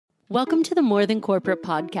Welcome to the More Than Corporate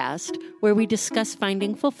podcast, where we discuss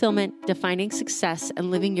finding fulfillment, defining success, and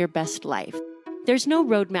living your best life. There's no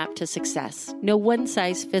roadmap to success, no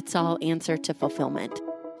one-size-fits-all answer to fulfillment.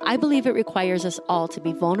 I believe it requires us all to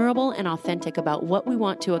be vulnerable and authentic about what we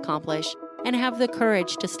want to accomplish and have the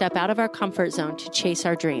courage to step out of our comfort zone to chase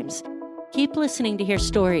our dreams. Keep listening to hear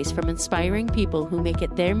stories from inspiring people who make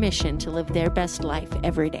it their mission to live their best life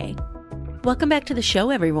every day. Welcome back to the show,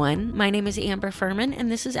 everyone. My name is Amber Furman,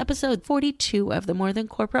 and this is episode 42 of the More Than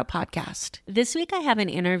Corporate podcast. This week, I have an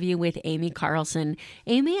interview with Amy Carlson.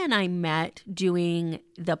 Amy and I met doing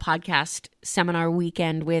the podcast seminar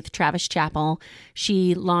weekend with Travis Chappell.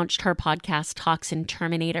 She launched her podcast, Toxin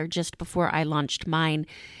Terminator, just before I launched mine,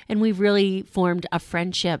 and we've really formed a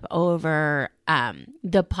friendship over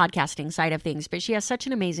the podcasting side of things. But she has such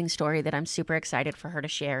an amazing story that I'm super excited for her to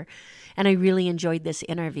share, and I really enjoyed this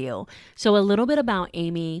interview. So a little bit about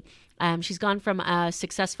Amy. She's gone from a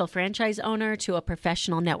successful franchise owner to a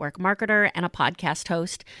professional network marketer and a podcast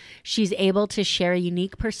host. She's able to share a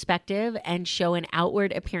unique perspective and show an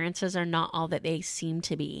outward appearances are not all that they seem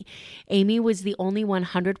to be. Amy was the only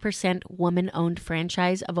 100% woman-owned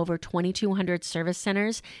franchise of over 2,200 service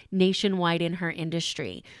centers nationwide in her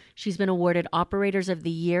industry. She's been awarded Operators of the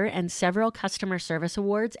Year and several customer service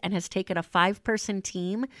awards and has taken a 5-person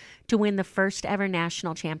team to win the first ever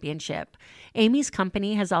national championship. Amy's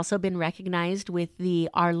company has also been recognized with the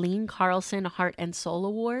Arlene Carlson Heart and Soul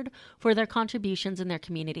Award for their contributions in their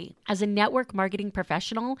community. As a network marketing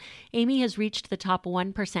professional, Amy has reached the top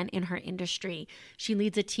 1% in her industry. She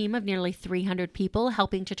leads a team of nearly 300 people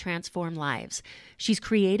helping to transform lives. She's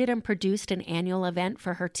created and produced an annual event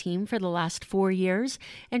for her team for the last 4 years,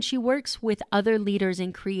 and she works with other leaders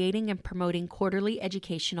in creating and promoting quarterly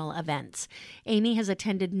educational events. Amy has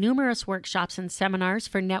attended numerous workshops and seminars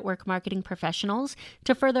for network marketing professionals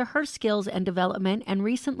to further her skills and development, and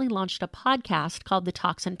recently launched a podcast called The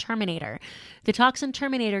Toxin Terminator. The Toxin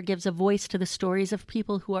Terminator gives a voice to the stories of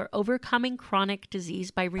people who are overcoming chronic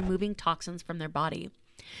disease by removing toxins from their body.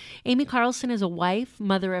 Amy Carlson is a wife,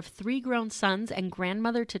 mother of 3 grown sons, and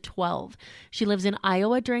grandmother to 12. She lives in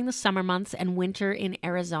Iowa during the summer months and winter in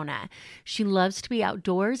Arizona. She loves to be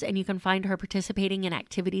outdoors, and you can find her participating in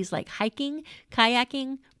activities like hiking,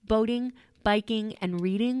 kayaking, boating, biking, and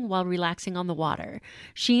reading while relaxing on the water.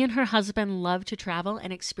 She and her husband love to travel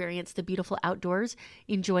and experience the beautiful outdoors,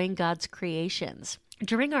 enjoying God's creations.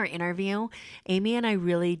 During our interview, Amy and I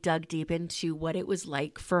really dug deep into what it was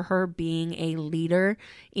like for her being a leader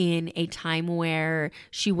in a time where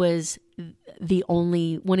she was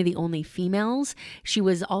one of the only females. She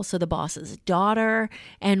was also the boss's daughter,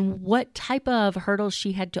 and what type of hurdles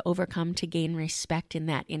she had to overcome to gain respect in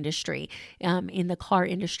that industry, in the car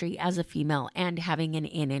industry as a female, and having an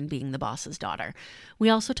in and being the boss's daughter. We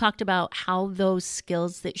also talked about how those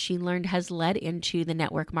skills that she learned has led into the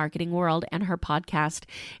network marketing world and her podcast,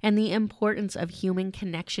 and the importance of human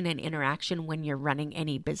connection and interaction when you're running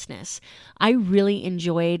any business. I really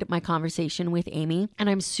enjoyed my conversation with Amy, and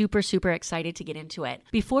I'm super excited to get into it.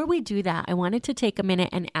 Before we do that, I wanted to take a minute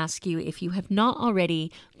and ask you, if you have not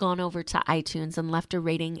already gone over to iTunes and left a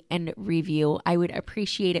rating and review, I would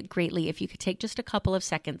appreciate it greatly if you could take just a couple of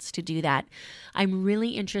seconds to do that. I'm really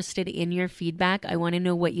interested in your feedback. I want to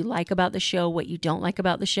know what you like about the show, what you don't like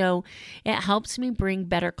about the show. It helps me bring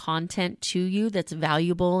better content to you that's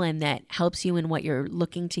valuable and that helps you in what you're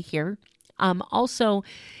looking to hear. Also,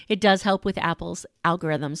 it does help with Apple's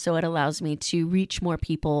algorithm, so it allows me to reach more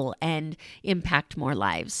people and impact more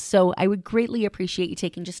lives. So I would greatly appreciate you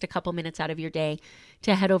taking just a couple minutes out of your day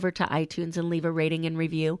to head over to iTunes and leave a rating and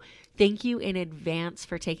review. Thank you in advance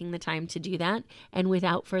for taking the time to do that. And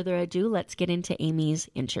without further ado, let's get into Amy's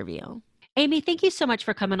interview. Amy, thank you so much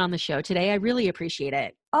for coming on the show today. I really appreciate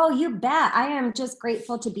it. Oh, you bet. I am just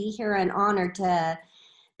grateful to be here and honored to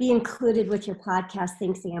be included with your podcast.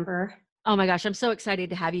 Thanks, Amber. Oh my gosh, I'm so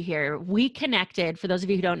excited to have you here. We connected, for those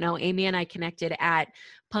of you who don't know, Amy and I connected at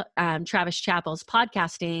Travis Chappell's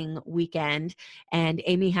podcasting weekend, and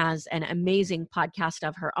Amy has an amazing podcast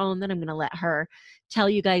of her own that I'm going to let her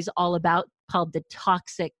tell you guys all about, called The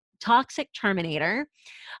Toxic Terminator.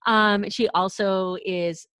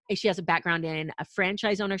 She has a background in a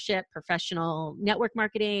franchise ownership, professional network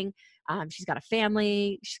marketing. She's got a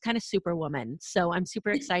family. She's kind of superwoman. So I'm super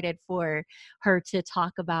excited for her to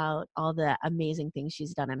talk about all the amazing things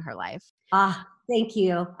she's done in her life. Thank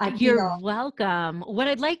you. You're welcome. What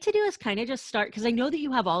I'd like to do is kind of just start, because I know that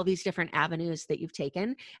you have all these different avenues that you've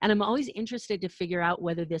taken, and I'm always interested to figure out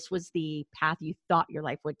whether this was the path you thought your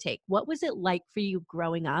life would take. What was it like for you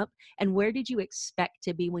growing up, and where did you expect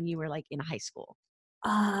to be when you were like in high school?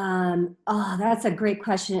 Oh, that's a great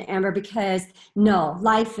question, Amber, because no,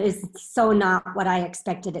 life is so not what I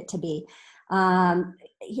expected it to be.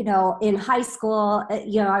 In high school,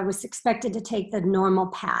 I was expected to take the normal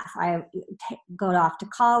path. Go off to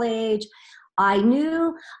college. I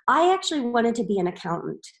knew I actually wanted to be an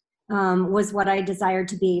accountant, was what I desired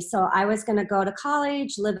to be. So I was going to go to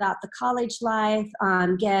college, live out the college life,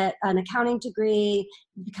 get an accounting degree,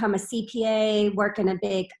 become a CPA, work in a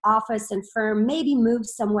big office and firm, maybe move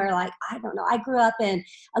somewhere like, I don't know. I grew up in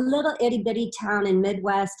a little itty bitty town in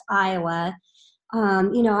Midwest Iowa.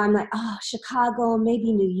 I'm like, oh, Chicago,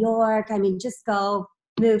 maybe New York. I mean, just go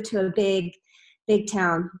move to a big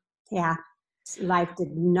town. Yeah. Life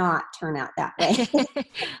did not turn out that way.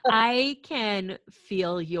 I can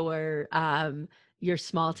feel your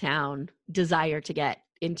small town desire to get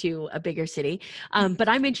into a bigger city. But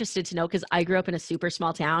I'm interested to know, because I grew up in a super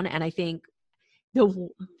small town, and I think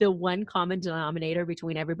the one common denominator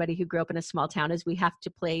between everybody who grew up in a small town is we have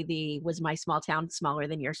to play the "was my small town smaller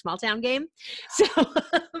than your small town" game. So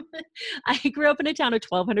I grew up in a town of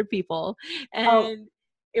 1,200 people, Oh, and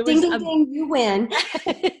it ding, was ding, ding, you win.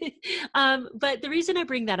 but the reason I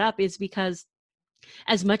bring that up is because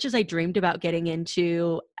as much as I dreamed about getting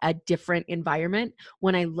into a different environment,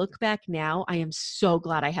 when I look back now, I am so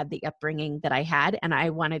glad I had the upbringing that I had. And I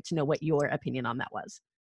wanted to know what your opinion on that was.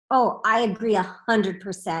 Oh, I agree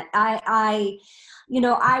 100%.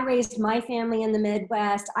 I raised my family in the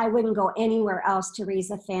Midwest. I wouldn't go anywhere else to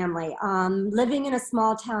raise a family. Living in a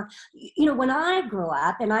small town, when I grew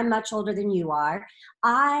up, and I'm much older than you are,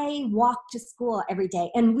 I walked to school every day,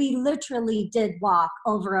 and we literally did walk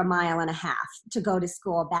over a mile and a half to go to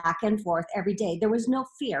school back and forth every day. There was no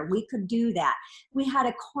fear. We could do that. We had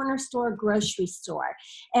a corner store, grocery store.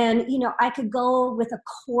 And, I could go with a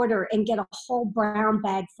quarter and get a whole brown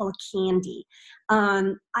bag full of candy.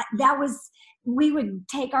 We would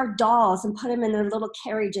take our dolls and put them in their little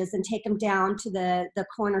carriages and take them down to the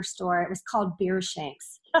corner store. It was called Beer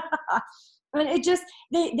Shanks. And it just,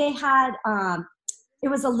 they had, it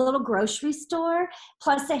was a little grocery store,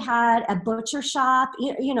 plus they had a butcher shop,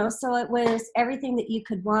 so it was everything that you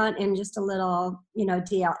could want in just a little,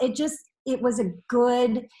 deal. It was a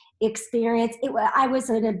good experience. I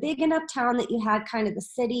was in a big enough town that you had kind of the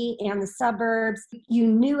city and the suburbs. You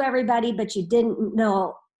knew everybody, but you didn't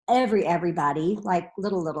know everybody, like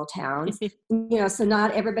little towns. So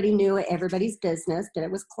not everybody knew everybody's business, but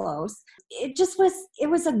it was close. It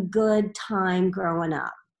was a good time growing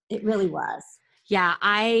up. It really was. Yeah,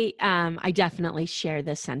 I definitely share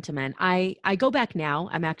this sentiment. I go back now.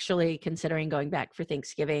 I'm actually considering going back for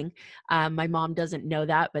Thanksgiving. My mom doesn't know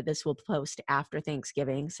that, but this will post after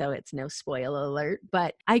Thanksgiving, so it's no spoiler alert.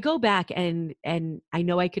 But I go back, and I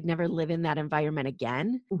know I could never live in that environment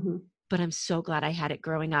again. Mm-hmm. But I'm so glad I had it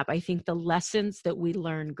growing up. I think the lessons that we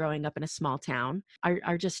learn growing up in a small town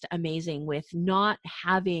are just amazing, with not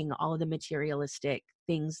having all of the materialistic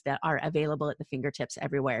things that are available at the fingertips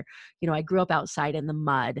everywhere. I grew up outside in the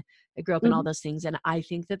mud. I grew up in all Mm-hmm. those things. And I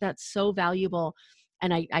think that that's so valuable.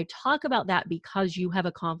 And I talk about that because you have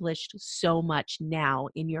accomplished so much now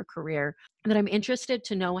in your career, that I'm interested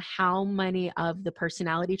to know how many of the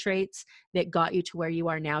personality traits that got you to where you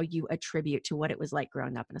are now you attribute to what it was like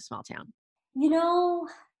growing up in a small town. You know,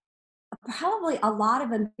 Probably a lot of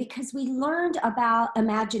them, because we learned about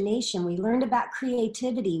imagination, we learned about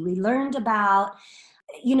creativity, we learned about,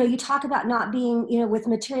 you talk about not being, with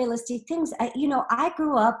materialistic things. I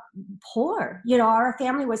grew up poor. Our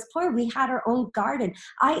family was poor. We had our own garden.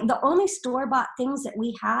 The only store bought things that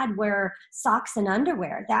we had were socks and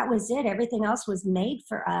underwear. That was it. Everything else was made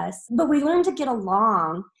for us. But we learned to get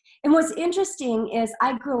along. And what's interesting is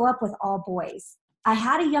I grew up with all boys. I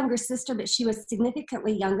had a younger sister, but she was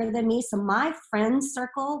significantly younger than me. So my friend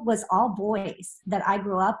circle was all boys that I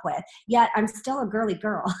grew up with. Yet I'm still a girly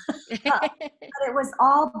girl. But it was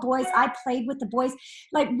all boys. I played with the boys.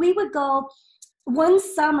 Like, we would go. One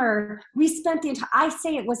summer, we spent the entire, I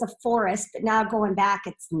say it was a forest, but now going back,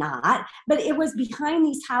 it's not. But it was behind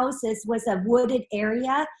these houses was a wooded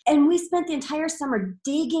area. And we spent the entire summer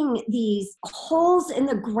digging these holes in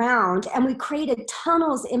the ground, and we created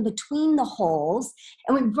tunnels in between the holes.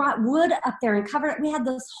 And we brought wood up there and covered it. We had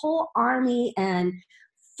this whole army and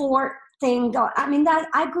fort thing going. I mean, that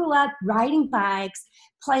I grew up riding bikes,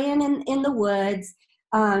 playing in the woods,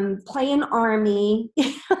 playing army.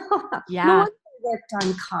 No Yeah. one worked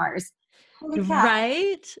on cars. Holy cow.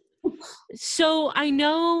 Right. So I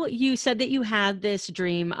know you said that you had this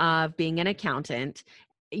dream of being an accountant.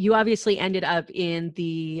 You obviously ended up in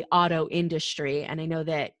the auto industry, and I know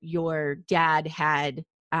that your dad had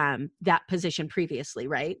that position previously,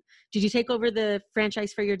 right? Did you take over the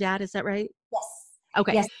franchise for your dad? Is that right? Yes.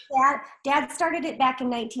 Okay. Yes, dad started it back in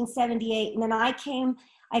 1978, and then I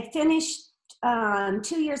finished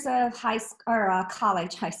 2 years of high school, or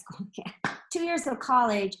college, high school, yeah, 2 years of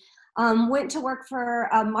college, went to work for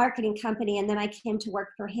a marketing company, and then I came to work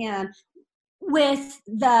for him with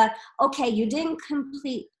okay, you didn't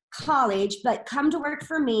complete college, but come to work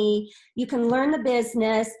for me. You can learn the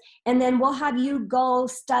business, and then we'll have you go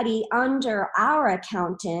study under our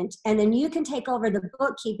accountant, and then you can take over the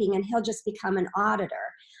bookkeeping, and he'll just become an auditor.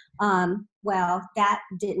 Well, that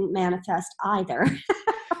didn't manifest either.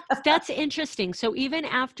 That's interesting. So even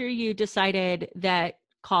after you decided that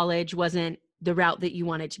college wasn't the route that you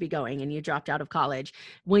wanted to be going and you dropped out of college,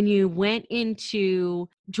 when you went into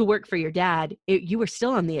to work for your dad, you were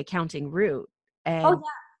still on the accounting route. Oh And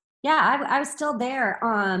yeah, yeah, I was still there.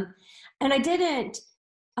 And I didn't.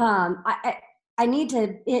 I need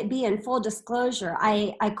to be in full disclosure.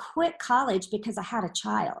 I quit college because I had a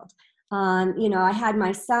child. I had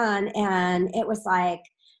my son, and it was like,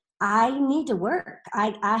 I need to work.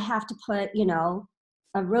 I have to put,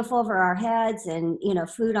 a roof over our heads, and,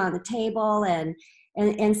 food on the table. And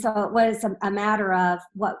so it was a matter of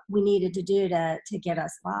what we needed to do to get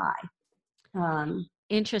us by.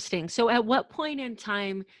 interesting. So at what point in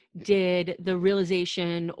time did the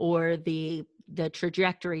realization or the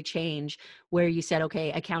trajectory change where you said,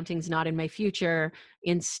 okay, accounting's not in my future.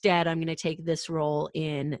 Instead, I'm going to take this role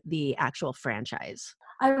in the actual franchise?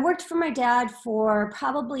 I worked for my dad for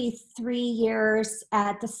probably 3 years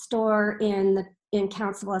at the store in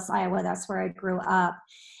Council Bluffs, Iowa. That's where I grew up.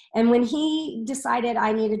 And when he decided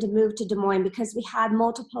I needed to move to Des Moines, because we had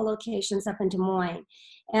multiple locations up in Des Moines,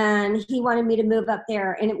 and he wanted me to move up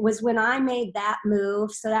there. And it was when I made that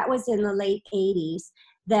move, so that was in the late 80s,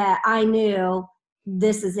 that I knew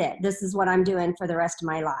this is it. This is what I'm doing for the rest of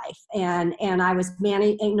my life. And I was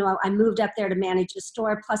I moved up there to manage a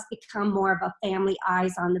store, plus become more of a family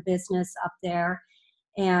eyes on the business up there,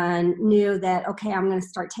 and knew that, okay, I'm going to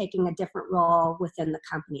start taking a different role within the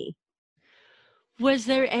company.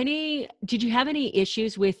 Did you have any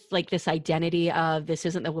issues with like this identity of this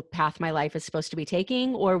isn't the path my life is supposed to be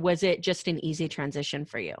taking, or was it just an easy transition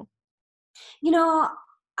for you? You know,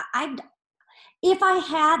 I if I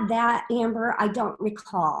had that, Amber, I don't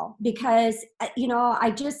recall, because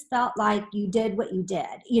I just felt like you did what you did.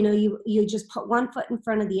 You just put one foot in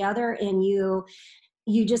front of the other, and you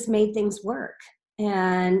just made things work.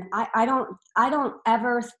 And I don't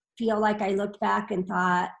ever feel like I looked back and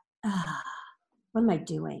thought, what am I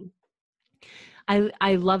doing?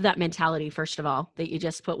 I love that mentality, first of all, that you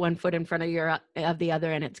just put one foot in front of the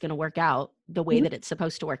other, and it's going to work out the way Mhm. that it's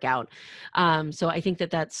supposed to work out. So I think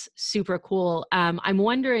that that's super cool. I'm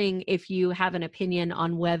wondering if you have an opinion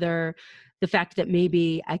on whether the fact that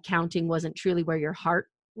maybe accounting wasn't truly where your heart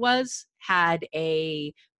was had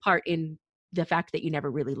a part in the fact that you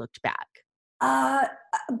never really looked back. Uh,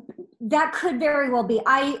 that could very well be.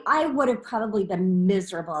 I would have probably been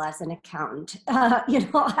miserable as an accountant.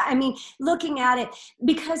 I mean, looking at it,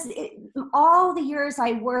 because all the years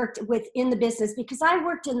I worked within the business, because I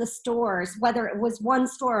worked in the stores, whether it was one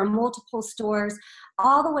store or multiple stores,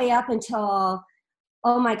 all the way up until,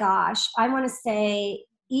 oh my gosh, I want to say,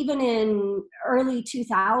 even in early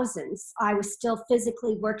 2000s, I was still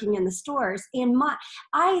physically working in the stores.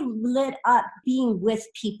 I lit up being with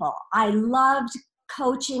people. I loved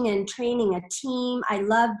coaching and training a team. I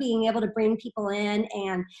loved being able to bring people in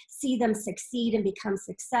and see them succeed and become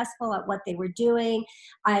successful at what they were doing.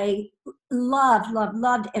 I loved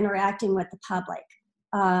interacting with the public.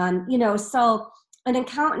 So an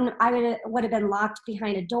accountant, I would have been locked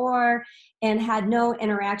behind a door and had no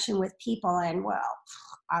interaction with people. And well,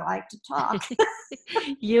 I like to talk.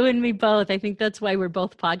 You and me both. I think that's why we're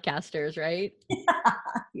both podcasters, right?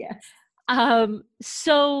 Yes.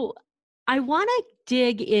 So I want to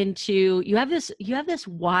dig into you have this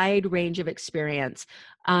wide range of experience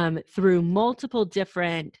through multiple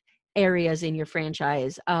different areas in your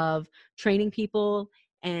franchise of training people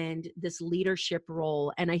and this leadership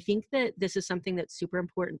role. And I think that this is something that's super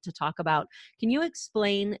important to talk about. Can you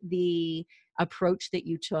explain the approach that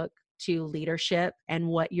you took to leadership and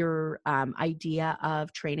what your idea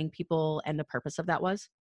of training people and the purpose of that was?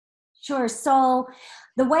 Sure. So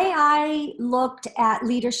the way I looked at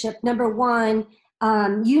leadership, number one,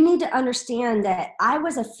 you need to understand that I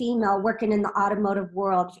was a female working in the automotive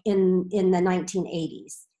world in the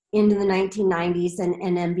 1980s, into the 1990s,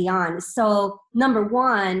 and then beyond. So number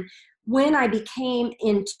one, when I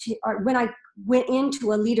when I went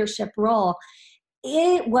into a leadership role,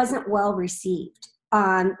 it wasn't well received.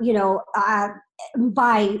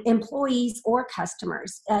 by employees or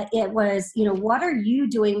customers. It was, what are you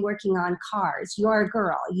doing working on cars? You're a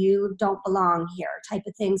girl, you don't belong here, type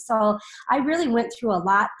of thing. So I really went through a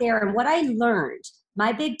lot there. And what I learned,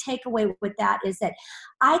 my big takeaway with that is that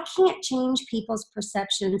I can't change people's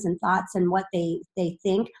perceptions and thoughts and what they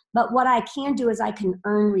think, but what I can do is I can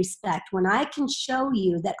earn respect. When I can show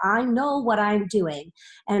you that I know what I'm doing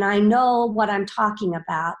and I know what I'm talking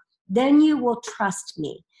about, then you will trust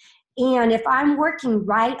me. And if I'm working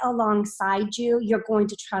right alongside you, you're going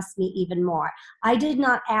to trust me even more. I did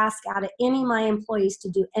not ask out of any of my employees to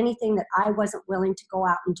do anything that I wasn't willing to go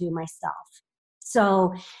out and do myself.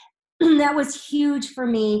 So that was huge for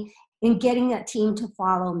me in getting that team to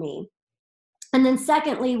follow me. And then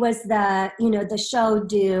secondly was the show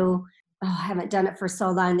do. Oh, I haven't done it for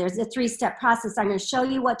so long. There's a 3-step process. I'm going to show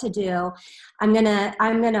you what to do. I'm going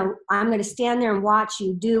to stand there and watch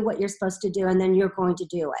you do what you're supposed to do, and then you're going to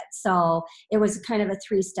do it. So it was kind of a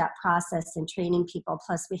 3-step process in training people.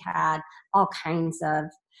 Plus we had all kinds of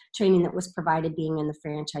training that was provided being in the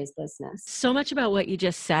franchise business. So much about what you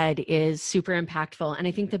just said is super impactful. And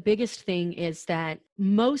I think the biggest thing is that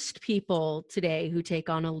most people today who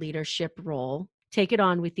take on a leadership role take it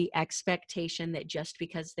on with the expectation that just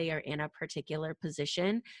because they are in a particular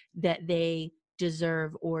position that they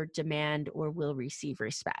deserve or demand or will receive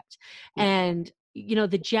respect. And,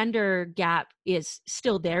 the gender gap is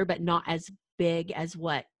still there, but not as big as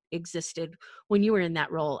what existed when you were in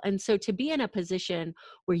that role. And so to be in a position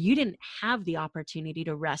where you didn't have the opportunity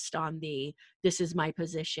to rest on this is my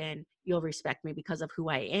position, you'll respect me because of who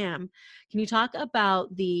I am. Can you talk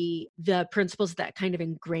about the principles that kind of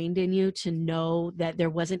ingrained in you to know that there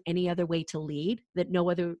wasn't any other way to lead, that no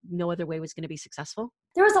other way was going to be successful?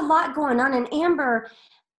 There was a lot going on. And Amber,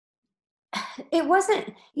 it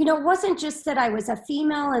wasn't just that I was a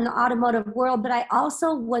female in the automotive world, but I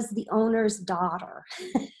also was the owner's daughter.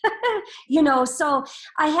 So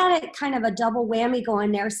I had a kind of a double whammy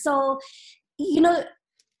going there. So,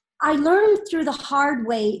 I learned through the hard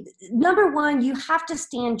way. Number one, you have to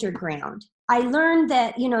stand your ground. I learned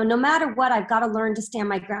that, no matter what, I've got to learn to stand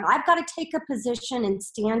my ground. I've got to take a position and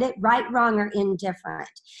stand it, right, wrong, or indifferent.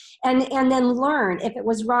 And then learn. If it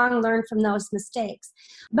was wrong, learn from those mistakes.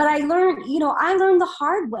 But I learned the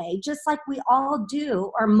hard way, just like we all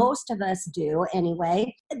do, or most of us do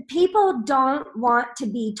anyway. People don't want to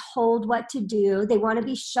be told what to do. They want to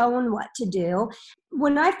be shown what to do.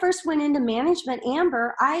 When I first went into management,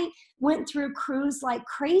 Amber, I went through crews like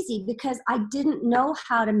crazy because I didn't know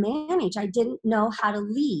how to manage. I didn't know how to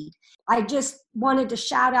lead. I just wanted to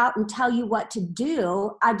shout out and tell you what to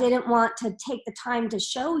do. I didn't want to take the time to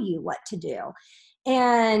show you what to do.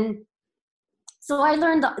 And so I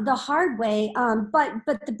learned the hard way. But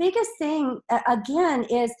the biggest thing, again,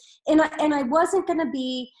 is, and I wasn't going to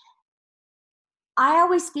be, I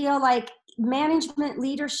always feel like management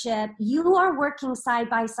leadership, you are working side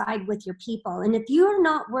by side with your people. And if you're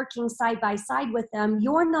not working side by side with them,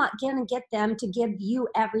 you're not going to get them to give you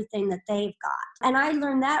everything that they've got. And I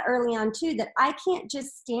learned that early on too, that I can't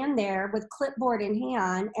just stand there with clipboard in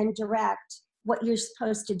hand and direct what you're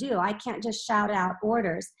supposed to do. I can't just shout out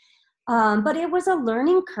orders. But it was a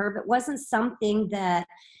learning curve. It wasn't something that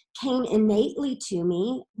came innately to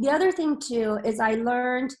me. The other thing too is I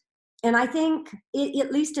learned, and I think,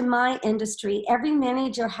 at least in my industry, every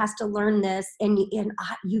manager has to learn this, and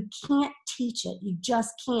you can't teach it. You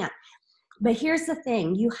just can't. But here's the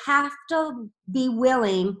thing. You have to be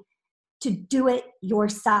willing to do it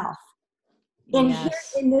yourself. And,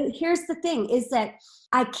 yes. Here's the thing, is that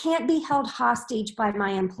I can't be held hostage by my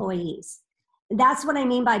employees. That's what I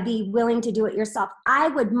mean by be willing to do it yourself. I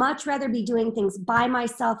would much rather be doing things by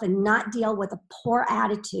myself and not deal with a poor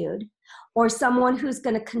attitude or someone who's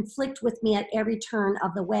going to conflict with me at every turn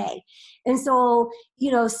of the way. And so,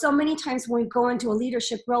 so many times when we go into a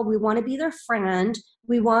leadership role, we want to be their friend.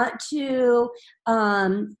 We want to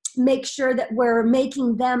make sure that we're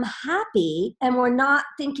making them happy, and we're not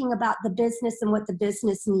thinking about the business and what the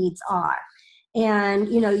business needs are. And,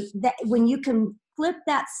 that when you can flip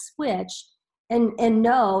that switch and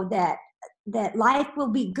know that life will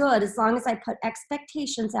be good as long as I put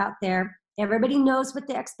expectations out there. Everybody knows what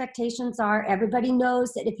the expectations are. Everybody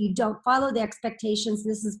knows that if you don't follow the expectations,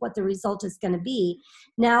 this is what the result is going to be.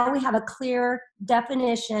 Now we have a clear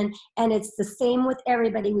definition, and it's the same with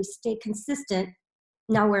everybody. We stay consistent.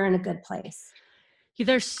 Now we're in a good place.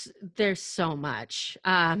 There's so much.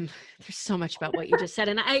 There's so much about what you just said.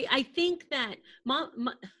 And I think that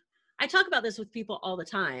I talk about this with people all the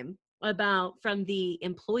time. about from the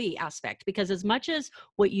employee aspect, because as much as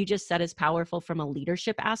what you just said is powerful from a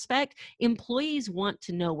leadership aspect, employees want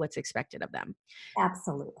to know what's expected of them.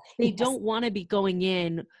 Absolutely. They Yes. don't want to be going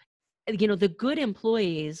in, the good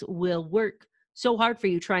employees will work so hard for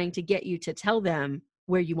you trying to get you to tell them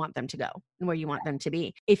where you want them to go and where you want them to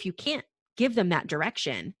be. If you can't give them that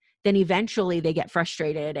direction, then eventually they get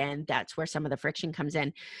frustrated, and that's where some of the friction comes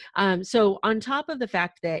in. So on top of the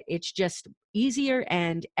fact that it's just easier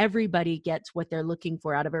and everybody gets what they're looking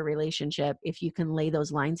for out of a relationship if you can lay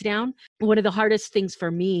those lines down. One of the hardest things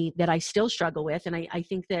for me that I still struggle with, and I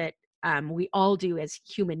think that we all do as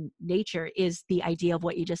human nature, is the idea of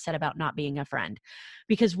what you just said about not being a friend.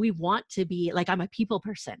 Because we want to be like, I'm a people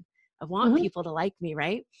person. I want Mhm. people to like me,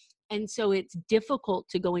 right? And so it's difficult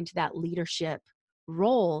to go into that leadership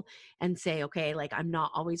role and say, okay, like I'm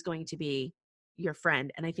not always going to be your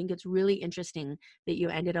friend. And I think it's really interesting that you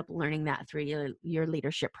ended up learning that through your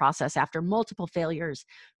leadership process after multiple failures,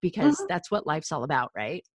 because Mhm. that's what life's all about,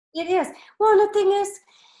 right? It is. Well, and the thing is,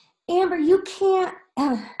 Amber, you can't,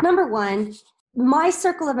 number one, my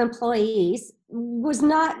circle of employees was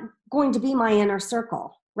not going to be my inner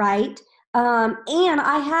circle, right? And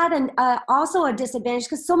I had also a disadvantage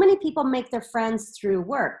because so many people make their friends through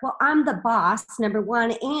work. Well, I'm the boss, number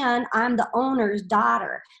one, and I'm the owner's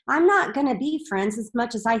daughter. I'm not going to be friends as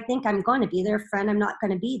much as I think I'm going to be their friend. I'm not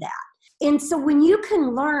going to be that. And so when you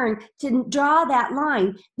can learn to draw that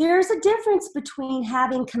line, there's a difference between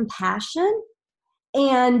having compassion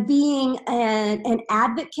and being an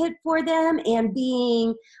advocate for them and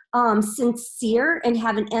being sincere and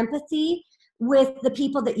having empathy with the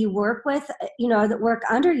people that you work with, that work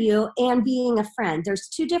under you, and being a friend. There's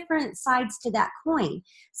two different sides to that coin.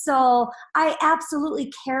 So I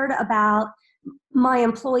absolutely cared about my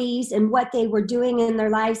employees and what they were doing in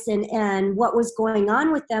their lives and what was going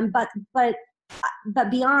on with them. But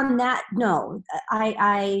beyond that, no,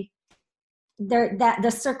 I there that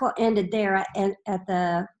the circle ended there at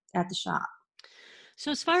the shop. So,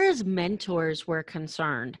 as far as mentors were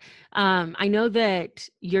concerned, I know that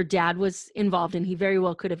your dad was involved and he very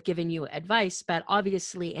well could have given you advice, but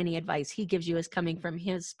obviously, any advice he gives you is coming from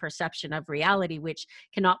his perception of reality, which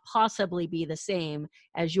cannot possibly be the same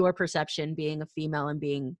as your perception being a female and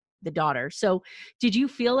being the daughter. So, did you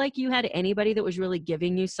feel like you had anybody that was really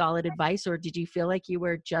giving you solid advice, or did you feel like you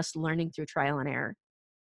were just learning through trial and error?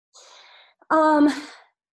 Um,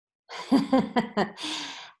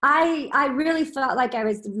 I really felt like I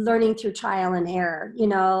was learning through trial and error.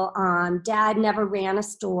 Dad never ran a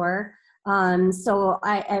store. So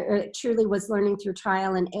I truly was learning through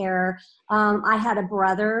trial and error. I had a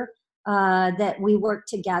brother that we worked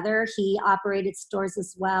together. He operated stores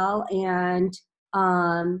as well. And,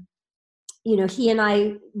 he and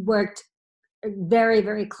I worked very,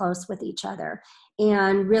 very close with each other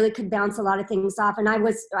and really could bounce a lot of things off. And I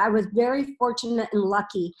was very fortunate and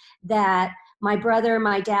lucky that my brother,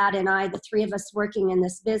 my dad, and I, the three of us working in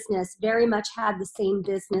this business, very much had the same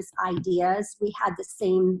business ideas. We had the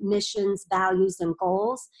same missions, values, and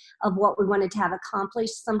goals of what we wanted to have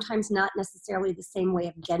accomplished, sometimes not necessarily the same way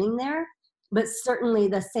of getting there, but certainly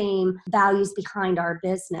the same values behind our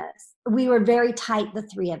business. We were very tight, the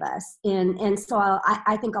three of us. And so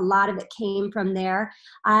I think a lot of it came from there.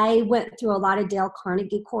 I went through a lot of Dale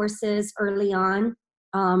Carnegie courses early on,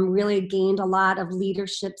 really gained a lot of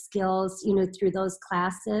leadership skills, through those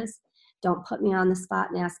classes. Don't put me on the spot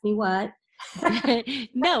and ask me what.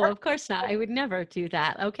 No, of course not. I would never do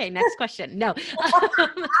that. Okay, next question. No. Well,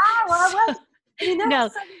 it So, was. I mean, that was no.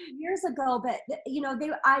 so many years ago, but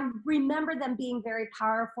I remember them being very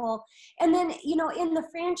powerful. And then, in the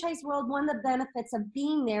franchise world, one of the benefits of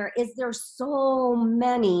being there is there's so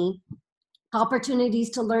many opportunities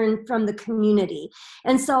to learn from the community.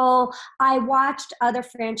 And so I watched other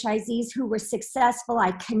franchisees who were successful.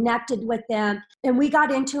 I connected with them, and we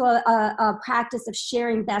got into a practice of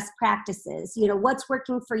sharing best practices. What's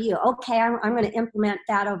working for you? Okay, I'm going to implement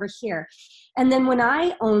that over here. And then when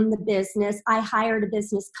I owned the business, I hired a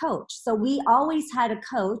business coach. So we always had a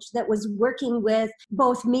coach that was working with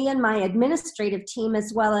both me and my administrative team,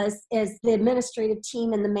 as well as the administrative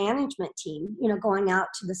team and the management team, going out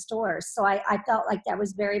to the stores. So I felt like that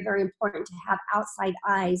was very, very important to have outside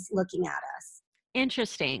eyes looking at us.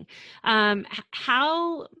 Interesting.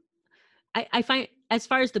 How I find, as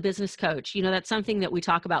far as the business coach, that's something that we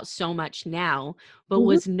talk about so much now, but Mhm.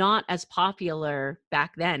 was not as popular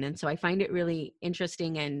back then. And so I find it really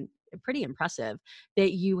interesting and pretty impressive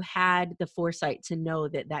that you had the foresight to know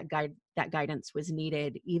that guidance was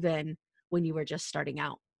needed even when you were just starting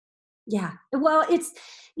out. Yeah. Well,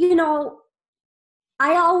 you know,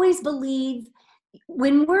 I always believe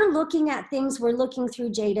when we're looking at things, we're looking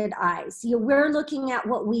through jaded eyes. We're looking at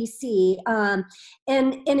what we see, and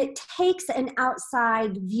it takes an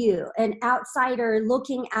outside view, an outsider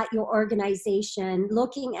looking at your organization,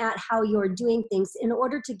 looking at how you're doing things in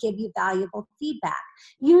order to give you valuable feedback.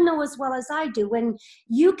 You know as well as I do, when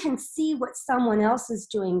you can see what someone else is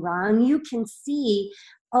doing wrong, you can see,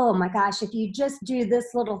 oh my gosh, if you just do this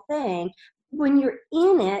little thing, when you're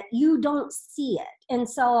in it, you don't see it. And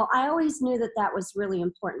so I always knew that that was really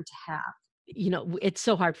important to have. It's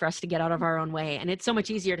so hard for us to get out of our own way, and it's so much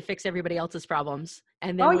easier to fix everybody else's problems.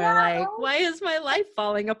 And Oh then we're yeah. like, why is my life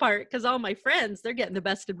falling apart? Because all my friends, they're getting the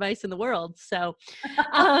best advice in the world. So,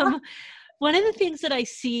 um, one of the things that I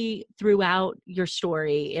see throughout your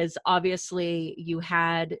story is obviously you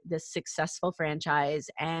had this successful franchise,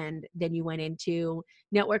 and then you went into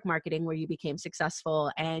network marketing where you became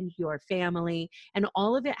successful, and your family, and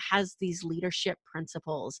all of it has these leadership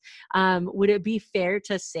principles. Would it be fair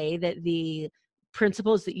to say that the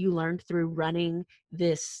principles that you learned through running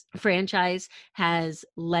this franchise has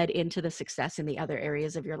led into the success in the other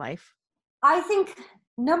areas of your life? I think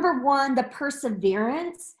number one, the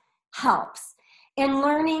perseverance helps. And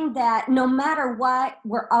learning that no matter what,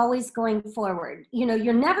 we're always going forward.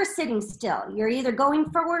 You're never sitting still. You're either going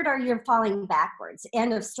forward or you're falling backwards.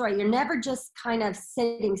 End of story. You're never just kind of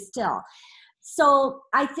sitting still. So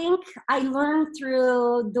I think I learned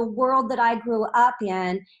through the world that I grew up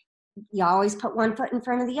in, you always put one foot in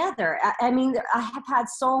front of the other. I mean, I have had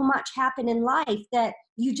so much happen in life that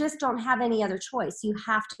you just don't have any other choice. You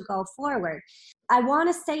have to go forward. I want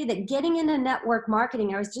to say that getting into network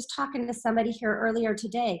marketing, I was just talking to somebody here earlier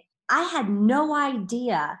today. I had no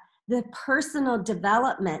idea the personal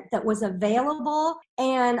development that was available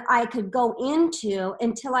and I could go into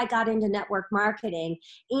until I got into network marketing,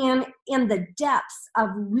 and in the depths of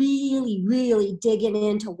really, really digging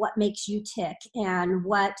into what makes you tick and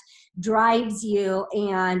what drives you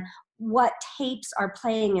and what tapes are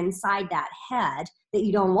playing inside that head that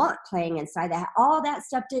you don't want playing inside that. All that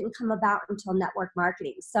stuff didn't come about until network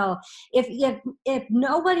marketing. So if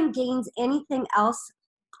no one gains anything else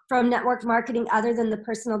from network marketing other than the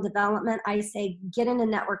personal development, I say get into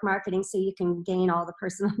network marketing so you can gain all the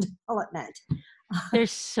personal development.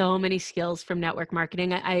 There's so many skills from network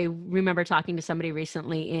marketing. I remember talking to somebody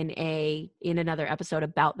recently in another episode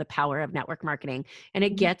about the power of network marketing, and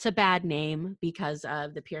it gets a bad name because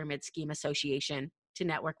of the pyramid scheme association to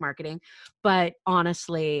network marketing. But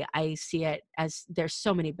honestly, I see it as there's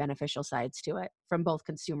so many beneficial sides to it from both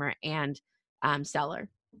consumer and seller.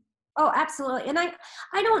 Oh, absolutely. And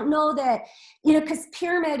I don't know that, because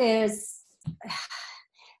pyramid is,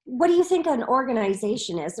 what do you think an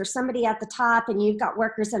organization is? There's somebody at the top and you've got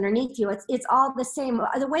workers underneath you. It's all the same.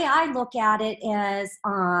 The way I look at it is,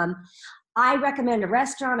 I recommend a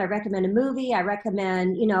restaurant, I recommend a movie, I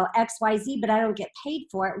recommend, XYZ, but I don't get paid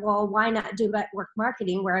for it. Well, why not do network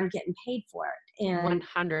marketing where I'm getting paid for it? And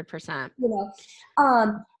 100%.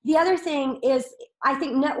 The other thing is, I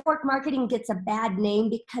think network marketing gets a bad name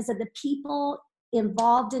because of the people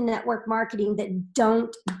involved in network marketing that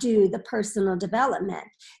don't do the personal development,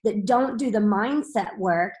 that don't do the mindset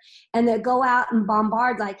work, and that go out and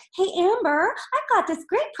bombard like, hey, Amber, I've got this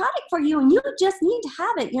great product for you and you just need to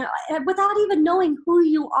have it, without even knowing who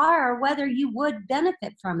you are or whether you would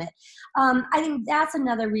benefit from it. I think that's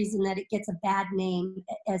another reason that it gets a bad name,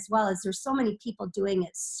 as well as there's so many people doing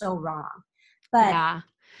it so wrong. But yeah,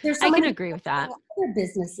 there's so I can many agree with that. Other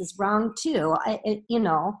businesses wrong too.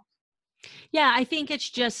 Yeah, I think it's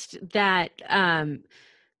just that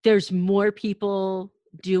there's more people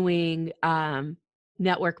doing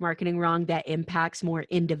network marketing wrong that impacts more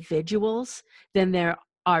individuals than there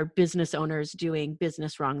are business owners doing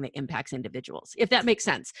business wrong that impacts individuals, if that makes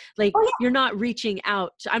sense. Like, Oh, yeah. you're not reaching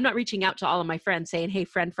out. I'm not reaching out to all of my friends saying, hey,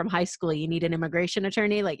 friend from high school, you need an immigration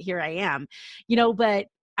attorney? Like, here I am, but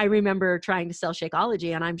I remember trying to sell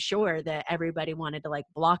Shakeology, and I'm sure that everybody wanted to like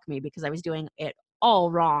block me because I was doing it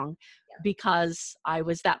all wrong, because I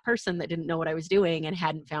was that person that didn't know what I was doing and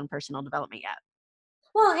hadn't found personal development yet.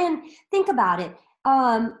 Well, and think about it.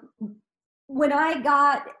 When I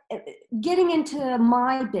got getting into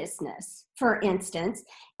my business, for instance,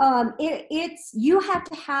 it's you have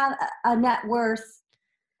to have a net worth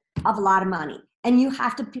of a lot of money, and you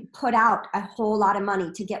have to put out a whole lot of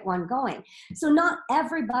money to get one going. So not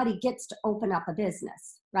everybody gets to open up a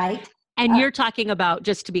business, right? And you're talking about,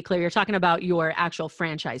 just to be clear, you're talking about your actual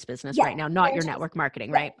franchise business right now, not your network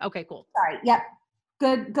marketing, right? Okay, cool. Sorry. Yep.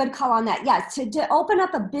 Good call on that. Yeah, to open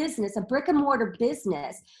up a business, a brick and mortar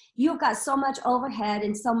business, you've got so much overhead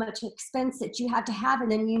and so much expense that you have to have,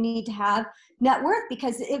 and then you need to have net worth,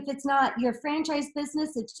 because if it's not your franchise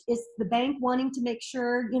business, it's the bank wanting to make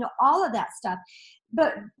sure, all of that stuff.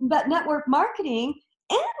 But network marketing,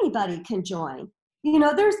 anybody can join.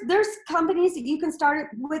 There's companies that you can start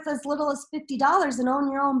with as little as $50 and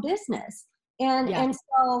own your own business, and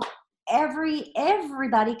so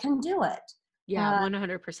everybody can do it. Yeah,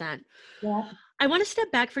 100%. Yeah. I want to step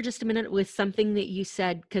back for just a minute with something that you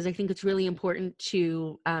said, because I think it's really important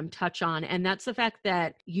to touch on. And that's the fact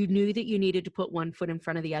that you knew that you needed to put one foot in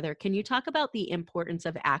front of the other. Can you talk about the importance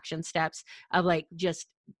of action steps, of like just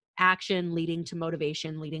action leading to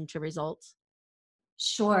motivation, leading to results?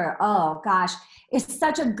 Sure. Oh gosh, it's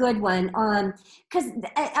such a good one. Because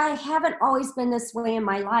I haven't always been this way in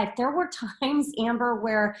my life. There were times, Amber,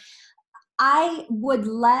 where I would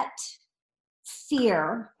let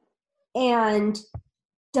fear and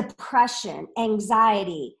depression,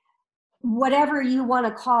 anxiety, whatever you want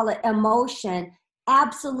to call it, emotion,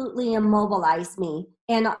 absolutely immobilize me.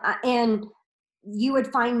 And you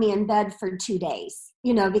would find me in bed for 2 days,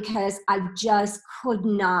 because I just could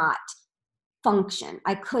not function.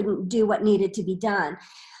 I couldn't do what needed to be done.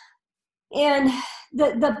 And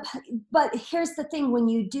but here's the thing, when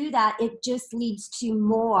you do that, it just leads to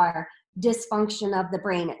more dysfunction of the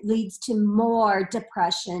brain. It leads to more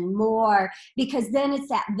depression, because then it's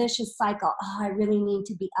that vicious cycle. Oh, I really need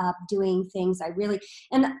to be up doing things.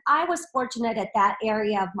 And I was fortunate at that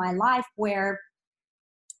area of my life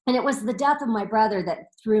and it was the death of my brother that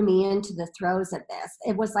threw me into the throes of this.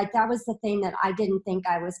 It was like, that was the thing that I didn't think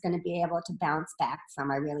I was going to be able to bounce back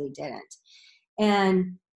from. I really didn't.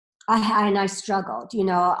 And I struggled,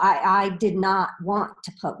 I did not want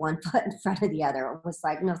to put one foot in front of the other. It was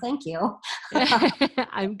like, no, thank you.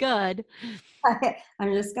 I'm good.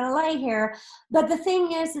 I'm just going to lay here. But the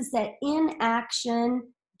thing is that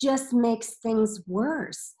inaction just makes things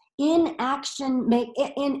worse. Inaction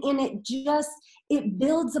it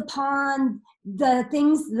builds upon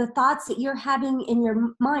the thoughts that you're having in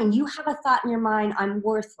your mind. You have a thought in your mind, I'm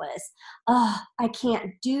worthless. Oh, I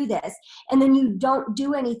can't do this. And then you don't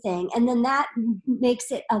do anything. And then that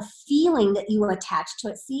makes it a feeling that you attach to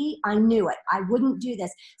it. See, I knew it. I wouldn't do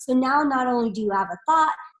this. So now not only do you have a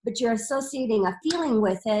thought, but you're associating a feeling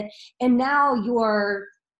with it. And now you're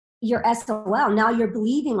SOL. Now you're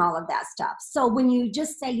believing all of that stuff. So when you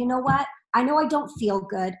just say, you know what? I know I don't feel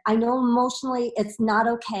good. I know emotionally it's not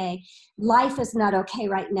okay. Life is not okay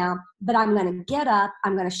right now, but I'm going to get up,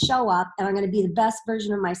 I'm going to show up, and I'm going to be the best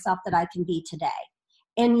version of myself that I can be today.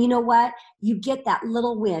 And you know what? You get that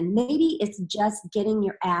little win. Maybe it's just getting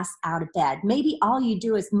your ass out of bed. Maybe all you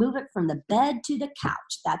do is move it from the bed to the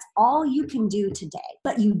couch. That's all you can do today.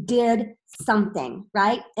 But you did something,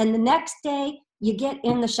 right? And the next day, you get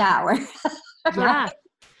in the shower. Yeah. Right?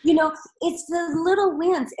 It's the little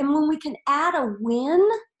wins. And when we can add a win,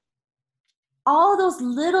 all those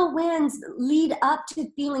little wins lead up to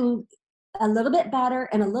feeling a little bit better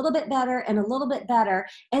and a little bit better and a little bit better.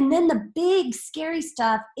 And then the big scary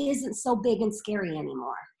stuff isn't so big and scary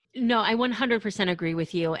anymore. No, I 100% agree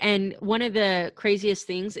with you. And one of the craziest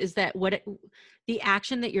things is that the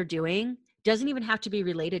action that you're doing doesn't even have to be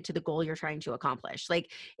related to the goal you're trying to accomplish.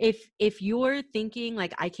 Like if you're thinking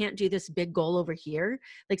like, I can't do this big goal over here,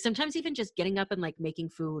 like sometimes even just getting up and like making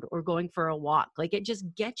food or going for a walk, like it just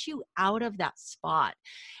gets you out of that spot.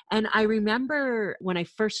 And I remember when I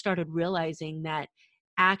first started realizing that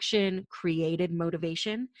action created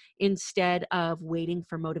motivation instead of waiting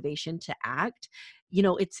for motivation to act.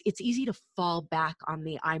 It's easy to fall back on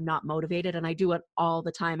the I'm not motivated, and I do it all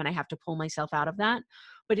the time, and I have to pull myself out of that.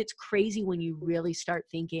 But it's crazy when you really start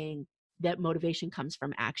thinking that motivation comes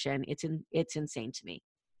from action. It's insane to me.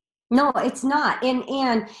 No, it's not.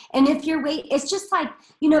 And if you're it's just like,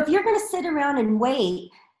 if you're going to sit around and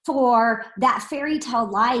wait for that fairy tale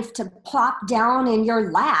life to plop down in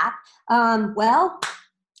your lap, well,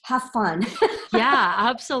 have fun. Yeah,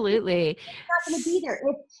 absolutely. It's not going to be there.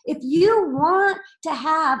 If you want to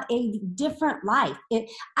have a different life,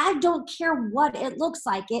 I don't care what it looks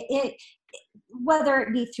like. Whether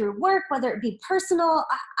it be through work, whether it be personal,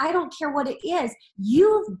 I don't care what it is.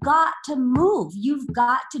 You've got to move. You've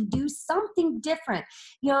got to do something different.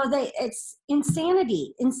 It's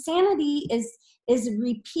insanity. Insanity is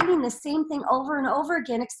repeating the same thing over and over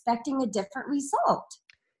again, expecting a different result.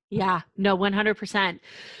 Yeah, no, 100%.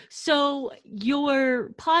 So your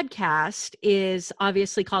podcast is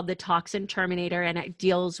obviously called The Toxin Terminator, and it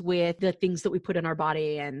deals with the things that we put in our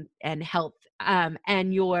body and health.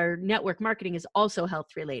 And your network marketing is also health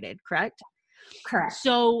related, correct? Correct.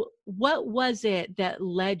 So what was it that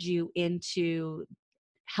led you into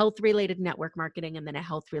health-related network marketing and then a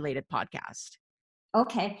health-related podcast?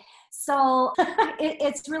 Okay. So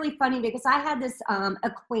it's really funny because I had this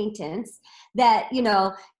acquaintance that,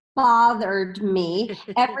 bothered me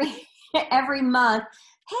every month.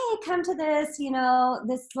 Hey, come to this,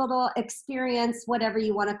 this little experience, whatever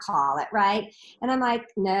you want to call it, right? And I'm like,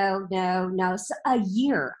 no, no, no. So a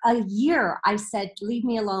year, I said, leave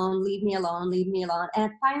me alone, leave me alone, leave me alone.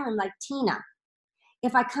 And finally, I'm like, Tina,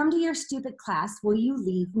 if I come to your stupid class, will you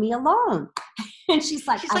leave me alone? And she's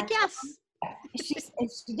like, She's like, yes.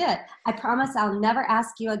 She did. I promise I'll never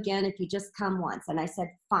ask you again if you just come once. And I said,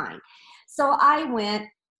 fine. So I went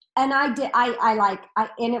and I did,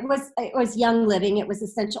 and it was Young Living. It was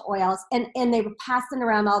essential oils. And they were passing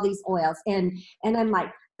around all these oils. And I'm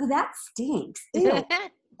like, oh, that stinks. Ew.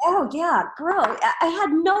 Oh yeah, girl. I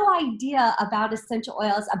had no idea about essential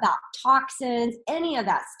oils, about toxins, any of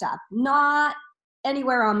that stuff. Not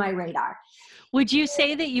anywhere on my radar. Would you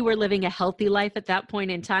say that you were living a healthy life at that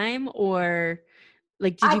point in time, or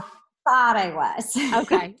like, did I you? thought I was.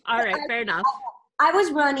 Okay. All right. Fair enough. I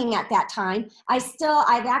was running at that time. I've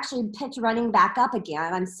actually picked running back up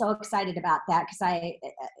again. I'm so excited about that because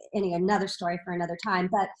another story for another time,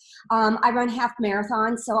 but I run half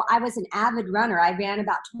marathons. So I was an avid runner. I ran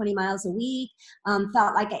about 20 miles a week,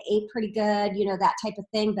 felt like I ate pretty good, that type of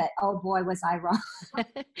thing, but oh boy, was I wrong.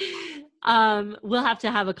 We'll have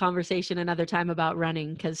to have a conversation another time about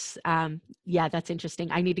running because, yeah, that's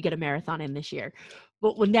interesting. I need to get a marathon in this year.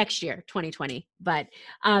 Well, next year, 2020. But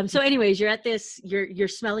so anyways, you're at this, you're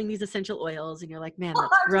smelling these essential oils and you're like, man, that's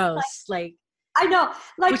gross. Like, I know,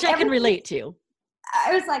 which I can relate to.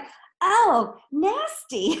 I was like, oh,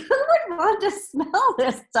 nasty. Who would want to smell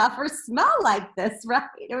this stuff or smell like this, right?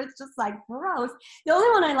 It was just like gross. The only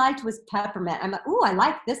one I liked was peppermint. I'm like, ooh, I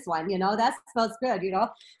like this one, that smells good,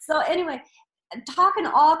 So anyway, talking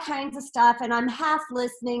all kinds of stuff, and I'm half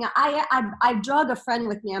listening. I drug a friend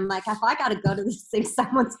with me. I'm like, if I got to go to this thing,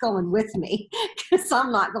 someone's going with me because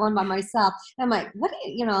I'm not going by myself. And I'm like, what are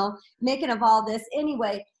you, making of all this?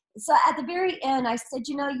 Anyway, so at the very end, I said,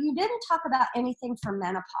 you didn't talk about anything for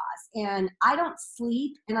menopause, and I don't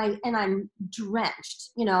sleep, and I'm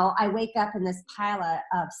drenched. I wake up in this pile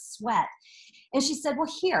of sweat. And she said,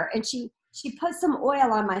 well, here, and she put some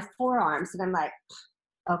oil on my forearms, and I'm like,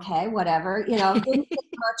 okay, whatever, didn't think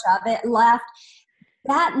much of it, left.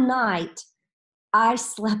 That night, I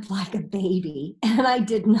slept like a baby, and I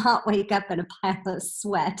did not wake up in a pile of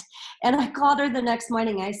sweat. And I called her the next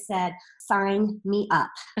morning. I said, sign me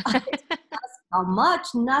up. How much?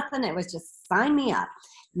 Nothing. It was just sign me up.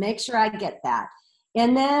 Make sure I get that.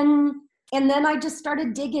 And then I just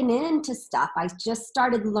started digging into stuff. I just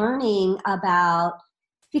started learning about,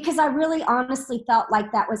 because I really honestly felt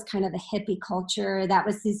like that was kind of a hippie culture. That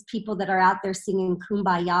was these people that are out there singing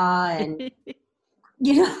Kumbaya and,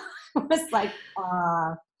 it was like,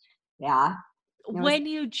 yeah. When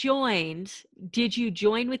you joined, did you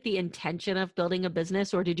join with the intention of building a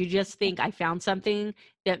business, or did you just think, I found something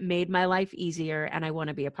that made my life easier and I want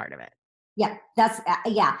to be a part of it? Yeah,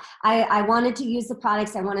 I wanted to use the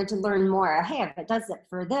products. I wanted to learn more. Hey, if it does it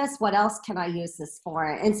for this, what else can I use this for?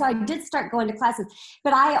 And so I did start going to classes,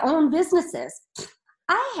 but I own businesses.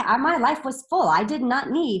 My life was full. I did not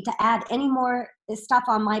need to add any more stuff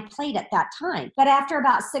on my plate at that time. But after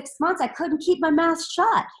about 6 months, I couldn't keep my mouth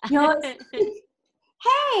shut.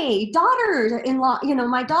 Hey, daughter-in-law,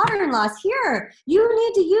 my daughter-in-law's here. You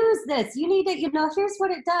need to use this. You need to, here's what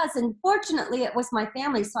it does. And fortunately, it was my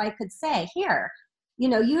family, so I could say, here,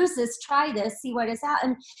 use this, try this, see what is out.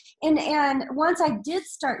 And once I did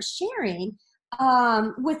start sharing,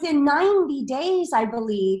 within 90 days, I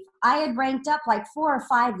believe, I had ranked up like 4 or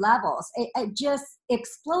 5 levels. It just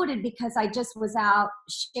exploded because I just was out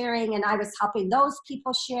sharing, and I was helping those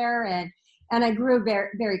people share, and I grew very,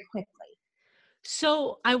 very quickly.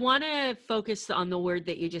 So I want to focus on the word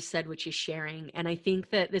that you just said, which is sharing. And I think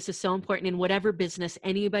that this is so important in whatever business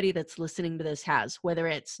anybody that's listening to this has, whether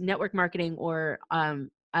it's network marketing or an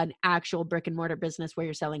actual brick and mortar business where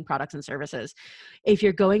you're selling products and services. If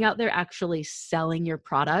you're going out there actually selling your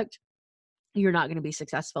product, you're not going to be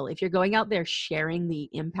successful. If you're going out there sharing the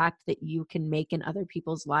impact that you can make in other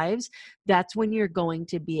people's lives, that's when you're going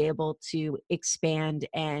to be able to expand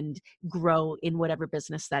and grow in whatever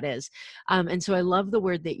business that is. And so I love the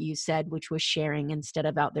word that you said, which was sharing, instead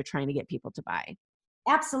of out there trying to get people to buy.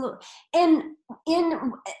 Absolutely. And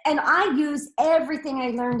I use everything I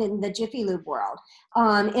learned in the Jiffy Lube world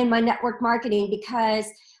in my network marketing, because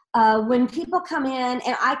when people come in,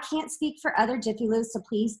 and I can't speak for other Jiffy Lubes, so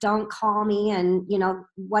please don't call me and,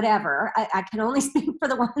 whatever. I can only speak for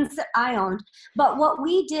the ones that I owned. But what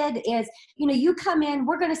we did is, you come in,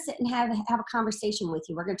 we're going to sit and have a conversation with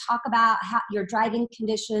you. We're going to talk about your driving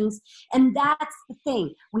conditions. And that's the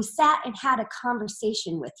thing. We sat and had a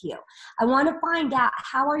conversation with you. I want to find out,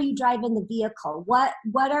 how are you driving the vehicle?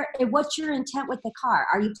 What's your intent with the car?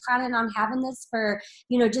 Are you planning on having this for,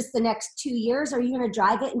 just the next 2 years? Are you going to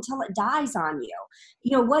drive it until it dies on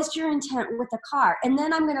you? What's your intent with the car? And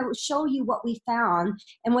then I'm going to show you what we found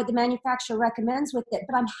and what the manufacturer recommends with it.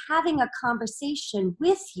 But I'm having a conversation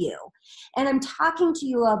with you, and I'm talking to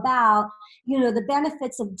you about, the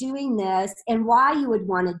benefits of doing this and why you would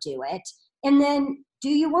want to do it. And then, do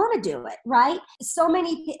you want to do it? Right? So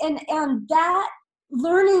many, and that,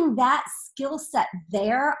 learning that skill set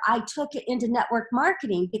there, I took it into network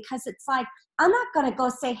marketing, because it's like, I'm not going to go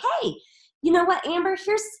say, hey, you know what, Amber,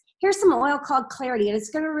 here's some oil called Clarity, and it's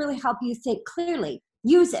going to really help you think clearly.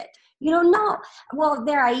 Use it. No. Well,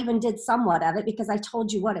 there, I even did somewhat of it, because I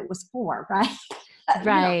told you what it was for, right?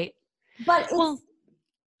 Right. But it's,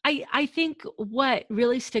 I think what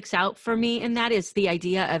really sticks out for me, and that is the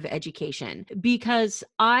idea of education, because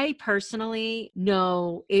I personally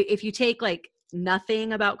know if you take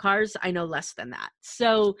nothing about cars, I know less than that.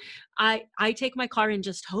 So I take my car and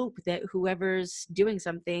just hope that whoever's doing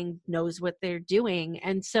something knows what they're doing.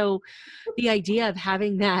 And so the idea of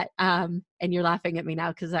having that, and you're laughing at me now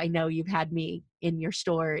because I know you've had me in your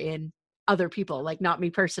store in other people, not me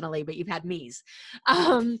personally, but you've had me's.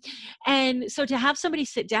 And so to have somebody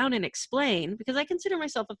sit down and explain, because I consider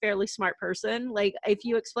myself a fairly smart person, if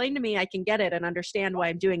you explain to me, I can get it and understand why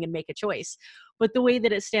I'm doing and make a choice. But the way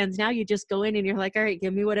that it stands now, you just go in and you're like, all right,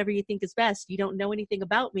 give me whatever you think is best. You don't know anything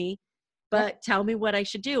about me, but tell me what I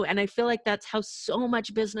should do. And I feel like that's how so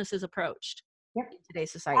much business is approached in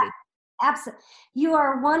today's society. Absolutely. You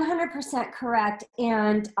are 100% correct.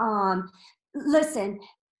 And listen,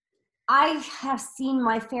 I have seen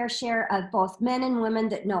my fair share of both men and women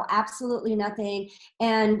that know absolutely nothing.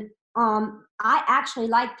 And I actually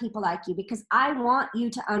like people like you, because I want you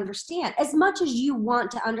to understand as much as you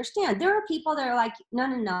want to understand. There are people that are like,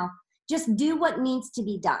 no, just do what needs to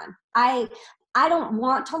be done. I don't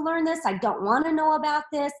want to learn this. I don't want to know about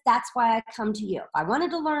this. That's why I come to you. If I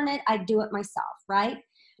wanted to learn it, I'd do it myself, right?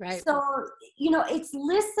 Right. So, it's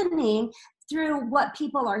listening through what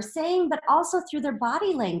people are saying, but also through their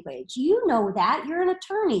body language. You know that. You're an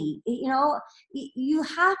attorney. You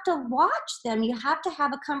have to watch them. You have to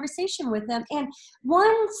have a conversation with them. And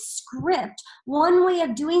one script, one way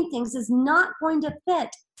of doing things is not going to fit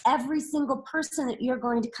every single person that you're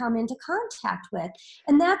going to come into contact with.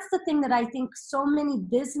 And that's the thing that I think so many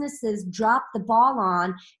businesses drop the ball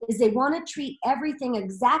on, is they want to treat everything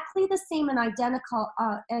exactly the same and identical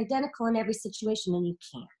in every situation, and you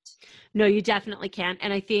can't. No, you definitely can't.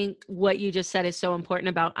 And I think what you just said is so important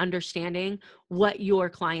about understanding what your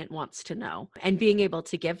client wants to know and being able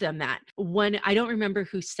to give them that. I don't remember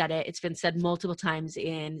who said it. It's been said multiple times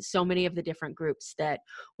in so many of the different groups that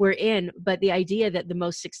we're in, but the idea that the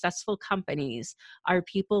most successful companies are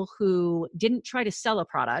people who didn't try to sell a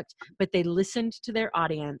product, but they listened to their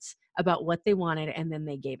audience about what they wanted, and then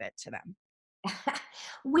they gave it to them.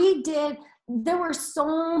 We did. There were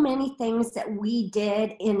so many things that we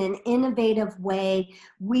did in an innovative way.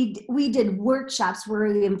 We did workshops where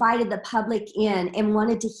we invited the public in and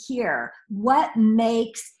wanted to hear what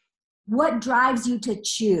drives you to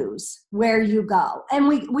choose where you go. And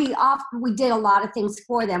we did a lot of things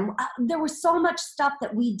for them. There was so much stuff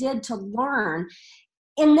that we did to learn.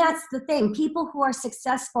 And that's the thing. People who are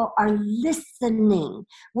successful are listening.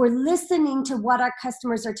 We're listening to what our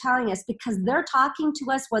customers are telling us, because they're talking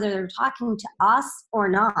to us, whether they're talking to us or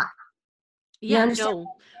not. Yeah,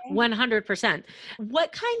 no, 100%.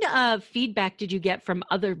 What kind of feedback did you get from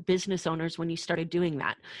other business owners when you started doing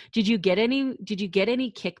that? Did you get any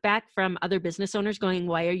kickback from other business owners going,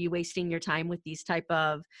 why are you wasting your time with these type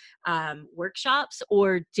of workshops?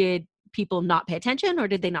 Or did people not pay attention, or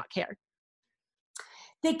did they not care?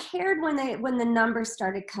 They cared when the numbers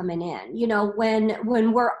started coming in.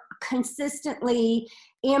 When we're consistently,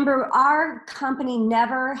 Amber, our company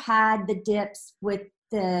never had the dips with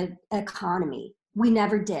the economy. We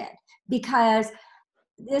never did, because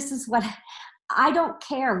this is what I don't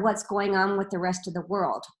care what's going on with the rest of the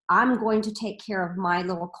world. I'm going to take care of my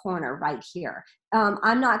little corner right here.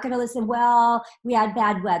 I'm not going to listen, well, we had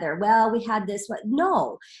bad weather. Well, we had this.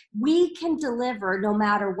 No, we can deliver no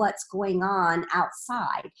matter what's going on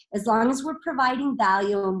outside, as long as we're providing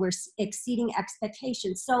value and we're exceeding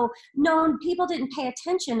expectations. So no, people didn't pay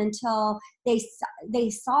attention until they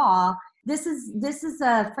saw this is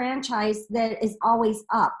a franchise that is always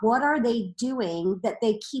up. What are they doing that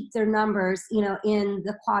they keep their numbers, in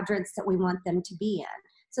the quadrants that we want them to be in?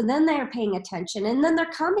 So then they're paying attention, and then they're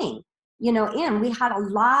coming, in. We had a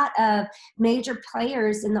lot of major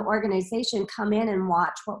players in the organization come in and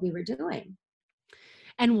watch what we were doing.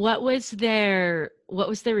 And what was their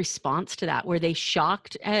response to that? Were they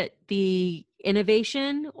shocked at the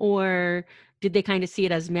innovation, or did they kind of see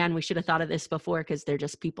it as, man, we should have thought of this before because they're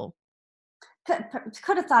just people?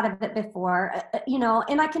 Could have thought of it before,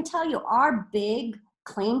 and I can tell you our big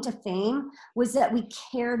claim to fame was that we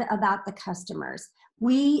cared about the customers.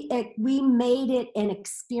 We made it an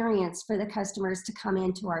experience for the customers to come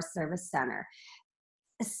into our service center.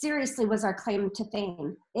 Seriously was our claim to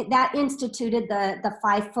fame. That instituted the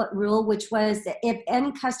 5-foot rule, which was if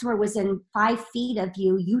any customer was in 5 feet of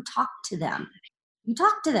you, you talk to them. You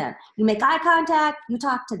talk to them. You make eye contact, you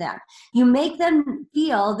talk to them. You make them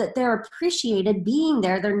feel that they're appreciated being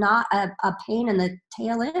there. They're not a pain in the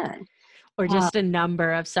tail end. Or just a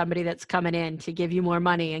number of somebody that's coming in to give you more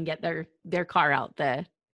money and get their car out the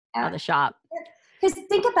shop. Because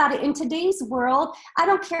think about it, in today's world, I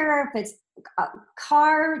don't care if it's a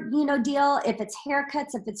car, deal, if it's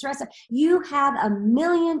haircuts, if it's restaurant, you have a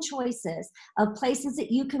million choices of places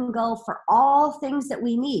that you can go for all things that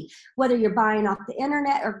we need, whether you're buying off the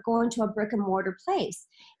internet or going to a brick and mortar place.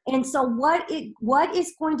 And so what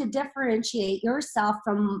is going to differentiate yourself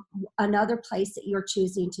from another place that you're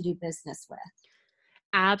choosing to do business with?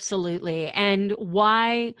 Absolutely. And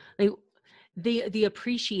why, like, the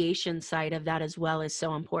appreciation side of that as well is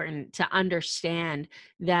so important, to understand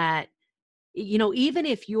that, even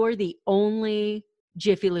if you're the only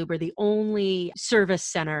Jiffy Lube or the only service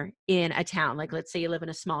center in a town, like let's say you live in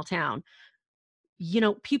a small town,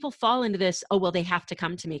 people fall into this, oh, well, they have to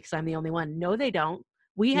come to me because I'm the only one. No, they don't.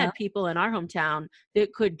 We Yeah. had people in our hometown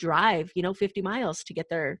that could drive, 50 miles to get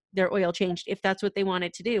their oil changed if that's what they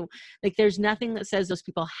wanted to do. Like, there's nothing that says those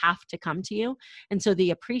people have to come to you. And so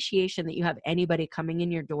the appreciation that you have anybody coming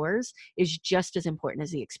in your doors is just as important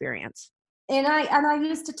as the experience. And I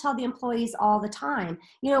used to tell the employees all the time,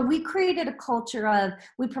 we created a culture of,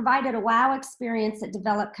 we provided a wow experience that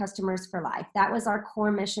developed customers for life. That was our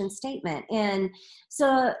core mission statement. And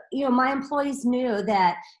so, my employees knew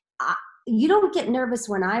that you don't get nervous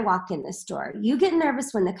when I walk in the store. You get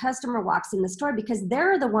nervous when the customer walks in the store, because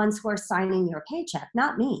they're the ones who are signing your paycheck,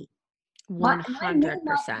 not me. 100%. My name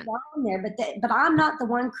might be on there, but I'm not the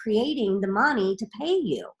one creating the money to pay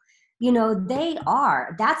you. They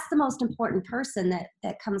are. That's the most important person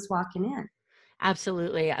that comes walking in.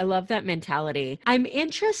 Absolutely. I love that mentality. I'm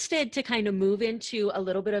interested to kind of move into a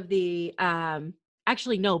little bit of the,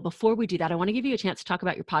 actually, no, before we do that, I want to give you a chance to talk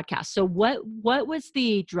about your podcast. So what was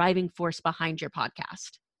the driving force behind your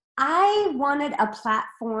podcast? I wanted a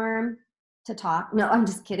platform to talk. No, I'm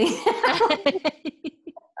just kidding.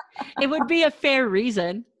 It would be a fair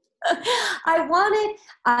reason.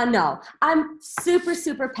 No, I'm super,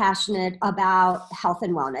 super passionate about health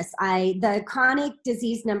and wellness. The chronic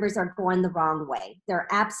disease numbers are going the wrong way. They're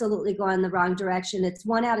absolutely going the wrong direction. It's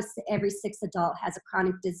 1 out of every 6 adult has a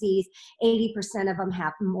chronic disease. 80% of them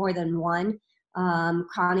have more than one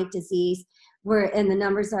chronic disease, and the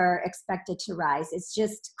numbers are expected to rise. It's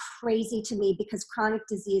just crazy to me, because chronic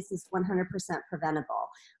disease is 100% preventable,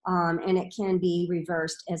 and it can be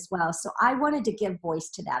reversed as well. So I wanted to give voice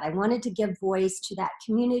to that. I wanted to give voice to that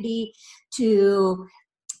community, to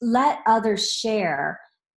let others share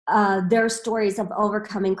their stories of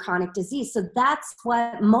overcoming chronic disease. So that's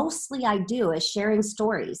what mostly I do, is sharing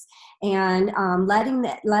stories and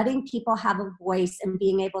letting people have a voice and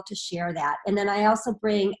being able to share that. And then I also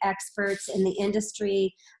bring experts in the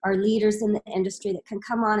industry or leaders in the industry that can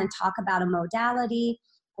come on and talk about a modality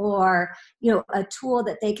or a tool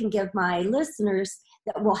that they can give my listeners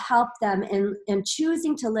that will help them in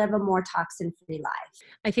choosing to live a more toxin-free life.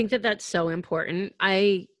 I think that that's so important.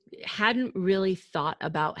 I hadn't really thought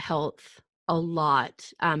about health a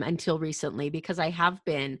lot until recently, because I have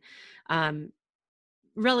been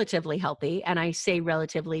relatively healthy. And I say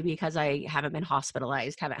relatively because I haven't been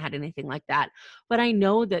hospitalized, haven't had anything like that. But I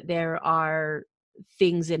know that there are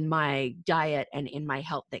things in my diet and in my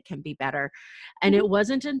health that can be better. And it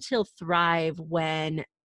wasn't until Thrive when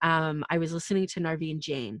I was listening to Narveen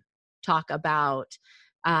Jain talk about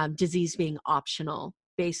disease being optional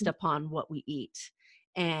based upon what we eat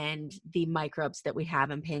and the microbes that we have,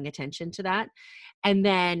 and paying attention to that. And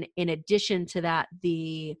then in addition to that,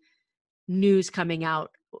 the news coming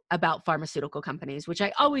out about pharmaceutical companies, which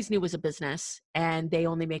I always knew was a business and they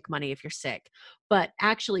only make money if you're sick. But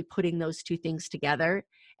actually putting those two things together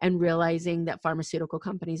and realizing that pharmaceutical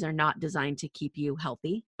companies are not designed to keep you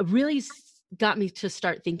healthy really got me to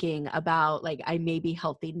start thinking about, like, I may be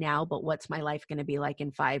healthy now, but what's my life going to be like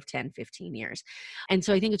in 5, 10, 15 years? And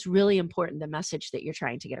so I think it's really important, the message that you're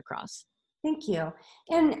trying to get across. Thank you.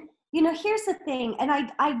 And, here's the thing, and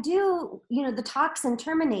I do, the toxin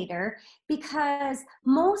terminator, because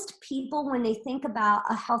most people, when they think about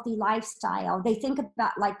a healthy lifestyle, they think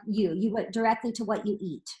about, like you went directly to what you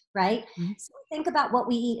eat, right? Mhm. So think about what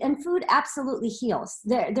we eat, and food absolutely heals.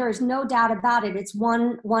 There's no doubt about it. It's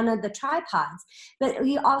one of the tripods, but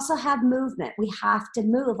we also have movement. We have to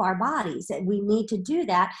move our bodies, and we need to do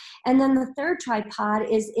that. And then the third tripod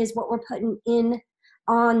is what we're putting in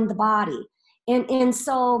on the body. And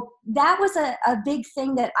so that was a big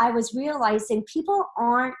thing that I was realizing. People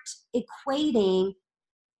aren't equating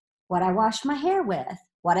what I wash my hair with,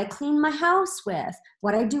 what I clean my house with,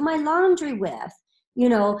 what I do my laundry with.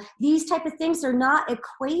 These type of things are not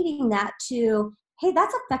equating that to, hey,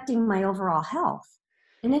 that's affecting my overall health.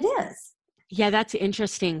 And it is. Yeah, that's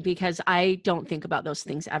interesting because I don't think about those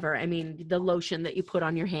things ever. I mean, the lotion that you put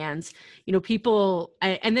on your hands, people,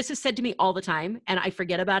 and this is said to me all the time, and I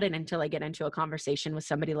forget about it until I get into a conversation with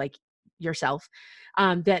somebody like yourself,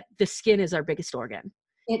 that the skin is our biggest organ.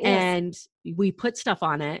 It is. And we put stuff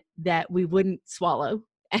on it that we wouldn't swallow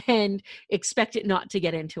and expect it not to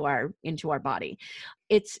get into our body.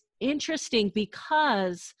 It's interesting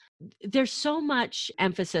because there's so much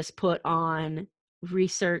emphasis put on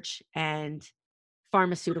research and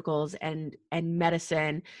pharmaceuticals and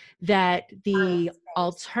medicine that the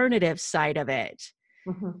alternative side of it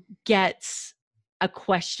Mm-hmm. gets a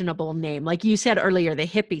questionable name. Like you said earlier, the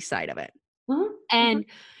hippie side of it. Mm-hmm.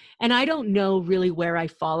 And I don't know really where I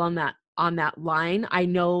fall on that line. I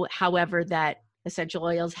know, however, that essential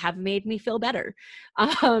oils have made me feel better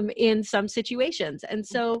in some situations. And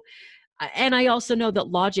so, and I also know that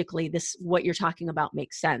logically what you're talking about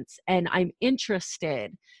makes sense. And I'm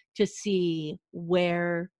interested to see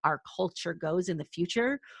where our culture goes in the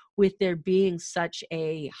future with there being such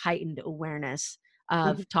a heightened awareness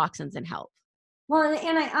Mm-hmm. of toxins and health. Well,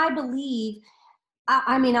 and I believe,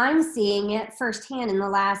 I mean, I'm seeing it firsthand in the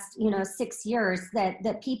last, 6 years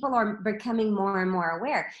that people are becoming more and more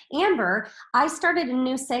aware. Amber, I started a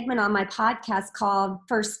new segment on my podcast called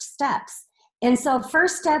First Steps. And so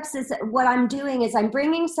First Steps is what I'm doing is I'm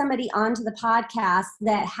bringing somebody onto the podcast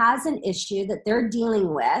that has an issue that they're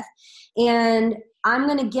dealing with. And I'm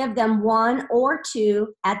going to give them 1 or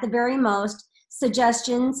 2 at the very most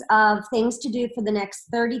suggestions of things to do for the next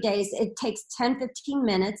 30 days. It takes 10, 15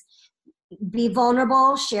 minutes. Be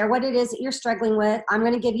vulnerable, share what it is that you're struggling with. I'm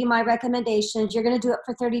going to give you my recommendations. You're going to do it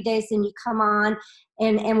for 30 days, and you come on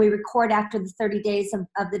and we record after the 30 days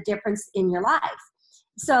of the difference in your life.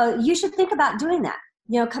 So you should think about doing that,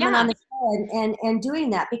 coming on the show and doing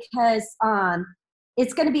that, because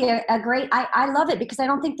it's going to be a great, I love it, because I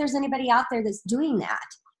don't think there's anybody out there that's doing that.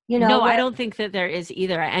 No, I don't think that there is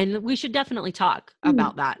either. And we should definitely talk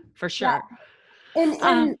about that for sure. Yeah.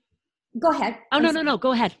 And go ahead. Oh, no,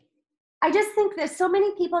 go ahead. I just think that so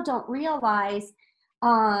many people don't realize,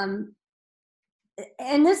 and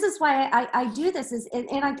this is why I do this,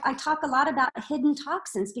 and I talk a lot about hidden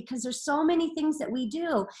toxins, because there's so many things that we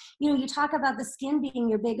do. You talk about the skin being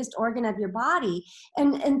your biggest organ of your body,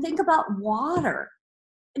 and think about water.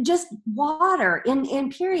 Just water in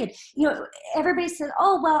period. Everybody says,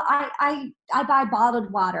 oh, well, I buy bottled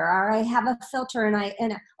water, or I have a filter,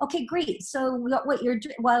 and okay, great. So what you're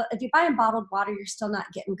doing, well, if you're buying bottled water, you're still not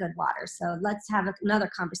getting good water. So let's have another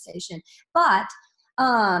conversation. But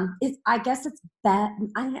I guess it's better.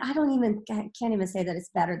 I can't even say that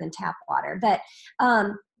it's better than tap water, but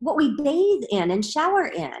what we bathe in and shower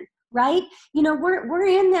in, right? We're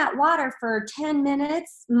in that water for 10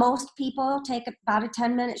 minutes. Most people take about a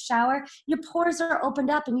 10-minute shower. Your pores are opened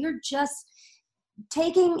up, and you're just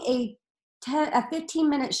taking a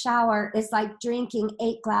 15-minute shower is like drinking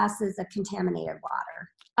 8 glasses of contaminated water.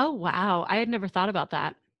 Oh, wow. I had never thought about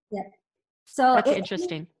that. Yeah. So that's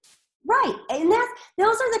interesting. Right. And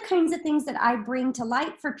those are the kinds of things that I bring to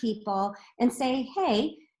light for people and say,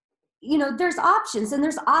 hey, there's options, and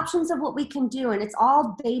there's options of what we can do. And it's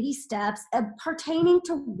all baby steps pertaining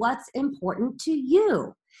to what's important to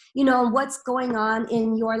you, what's going on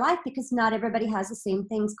in your life, because not everybody has the same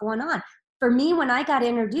things going on. For me, when I got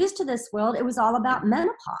introduced to this world, it was all about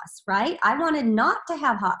menopause, right? I wanted not to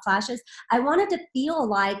have hot flashes. I wanted to feel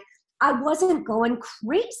like I wasn't going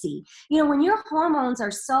crazy. When your hormones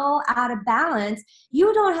are so out of balance,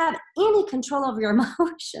 you don't have any control over your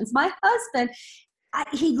emotions. My husband,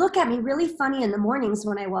 he'd look at me really funny in the mornings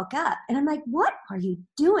when I woke up. And I'm like, what are you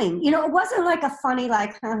doing? It wasn't like a funny,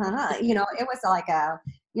 like, it was like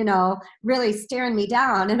really staring me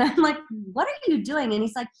down. And I'm like, what are you doing? And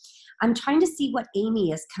he's like, I'm trying to see what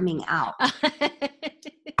Amy is coming out.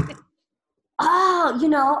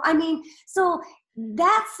 So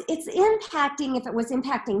it's impacting, if it was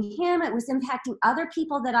impacting him, it was impacting other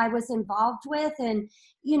people that I was involved with. And,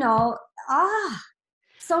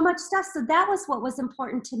 so much stuff. So that was what was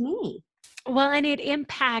important to me. Well, and it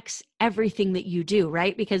impacts everything that you do,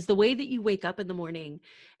 right? Because the way that you wake up in the morning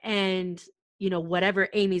and, whatever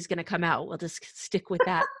Amy's going to come out, we'll just stick with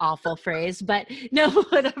that awful phrase, but no,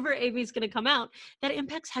 whatever Amy's going to come out, that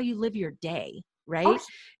impacts how you live your day, right? Oh.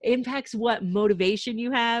 It impacts what motivation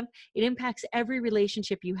you have. It impacts every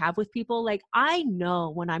relationship you have with people. Like, I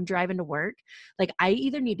know when I'm driving to work, like, I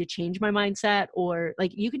either need to change my mindset, or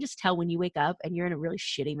like, you can just tell when you wake up and you're in a really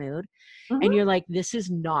shitty mood and you're like, this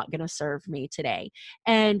is not going to serve me today.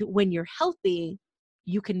 And when you're healthy,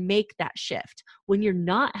 you can make that shift. When you're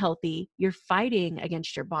not healthy, you're fighting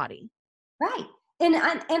against your body. Right. And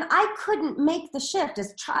I couldn't make the shift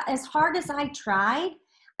as hard as I tried.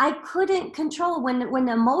 I couldn't control when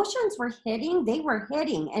the emotions were hitting, they were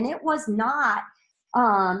hitting, and it was not,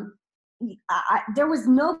 there was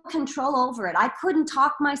no control over it. I couldn't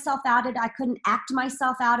talk myself out of it. I couldn't act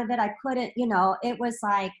myself out of it. I couldn't, it was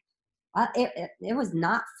like, it was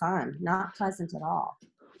not fun, not pleasant at all.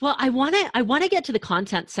 Well, I want to get to the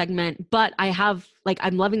content segment, but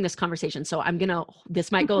I'm loving this conversation. So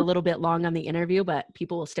this might go a little bit long on the interview, but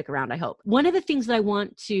people will stick around, I hope. One of the things that I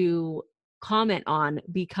want to comment on,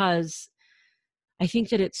 because I think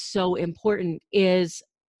that it's so important, is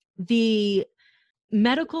the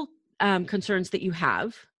medical concerns that you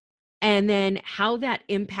have, and then how that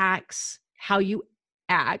impacts how you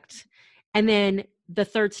act, and then the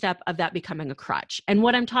third step of that becoming a crutch. And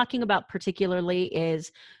what I'm talking about particularly is,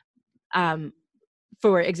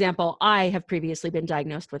 for example, I have previously been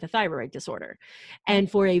diagnosed with a thyroid disorder. And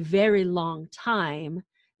for a very long time,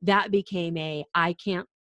 that became I can't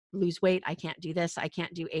lose weight. I can't do this. I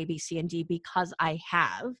can't do A, B, C, and D because I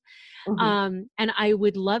have. Mm-hmm. And I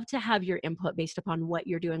would love to have your input based upon what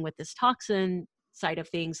you're doing with this toxin side of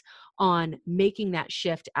things on making that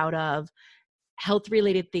shift out of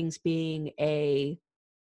health-related things being a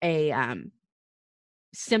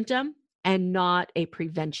symptom and not a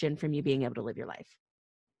prevention from you being able to live your life.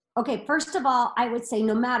 Okay, first of all, I would say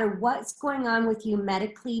no matter what's going on with you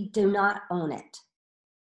medically, do not own it.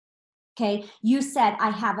 Okay, you said I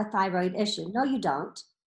have a thyroid issue. No, you don't.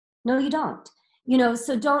 No, you don't.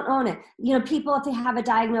 So don't own it. People, if they have a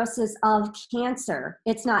diagnosis of cancer,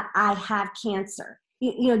 it's not I have cancer.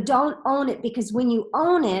 Don't own it, because when you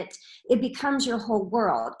own it, it becomes your whole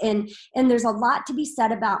world. And there's a lot to be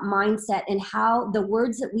said about mindset and how the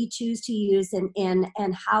words that we choose to use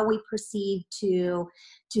and how we proceed to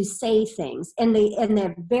say things. And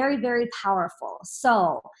they're very, very powerful.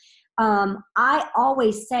 So I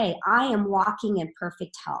always say I am walking in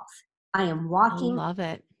perfect health. I am walking. I love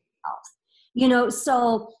it. Health.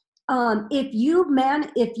 So if you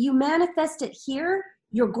manifest it here,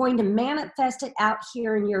 you're going to manifest it out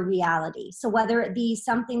here in your reality. So whether it be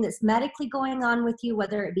something that's medically going on with you,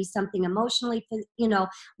 whether it be something emotionally,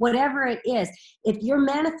 whatever it is, if you're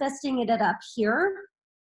manifesting it up here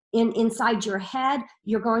inside your head,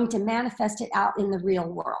 you're going to manifest it out in the real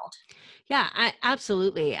world. Yeah,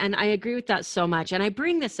 absolutely. And I agree with that so much. And I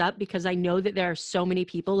bring this up because I know that there are so many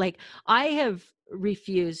people, like, I have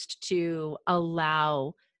refused to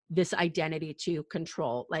allow this identity to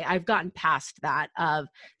control. Like, I've gotten past that of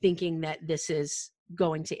thinking that this is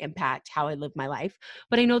going to impact how I live my life.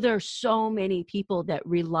 But I know there are so many people that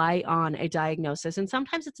rely on a diagnosis, and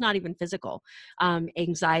sometimes it's not even physical,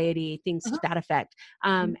 anxiety, things to that effect.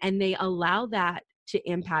 And they allow that to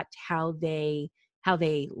impact how they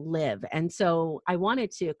live. And so I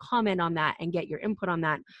wanted to comment on that and get your input on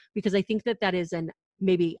that, because I think that is an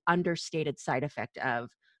maybe understated side effect of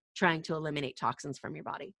trying to eliminate toxins from your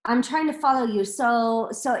body. I'm trying to follow you. So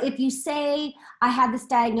if you say I had this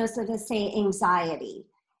diagnosis of, say, anxiety,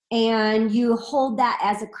 and you hold that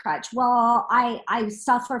as a crutch, well, I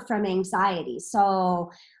suffer from anxiety,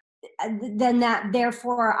 so then that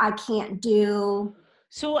therefore I can't do.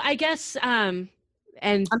 So I guess no.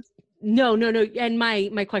 And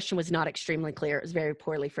my question was not extremely clear. It was very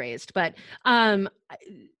poorly phrased, but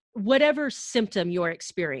whatever symptom you're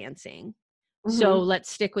experiencing. Mm-hmm. So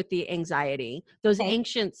let's stick with the anxiety. Those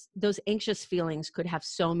anxious feelings could have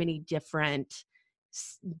so many different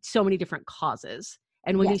so many different causes.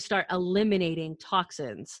 And when you Yes. start eliminating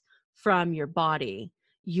toxins from your body,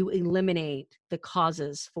 you eliminate the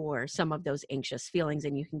causes for some of those anxious feelings,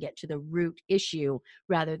 and you can get to the root issue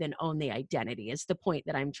rather than own the identity, is the point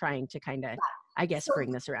that I'm trying to kind of, I guess, So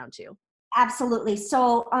bring this around to. absolutely.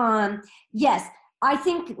 So, yes, I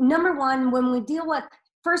think number one, when we deal with,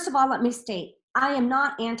 first of all, let me state, I am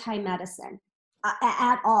not anti-medicine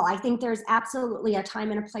at all. I think there's absolutely a time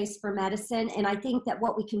and a place for medicine. And I think that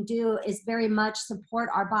what we can do is very much support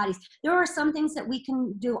our bodies. There are some things that we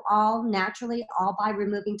can do all naturally, all by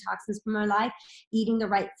removing toxins from our life, eating the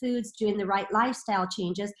right foods, doing the right lifestyle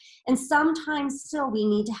changes. And sometimes still we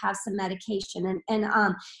need to have some medication.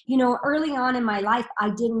 You know, early on in my life, I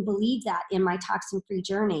didn't believe that in my toxin-free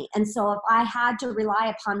journey. And so if I had to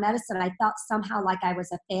rely upon medicine, I felt somehow like I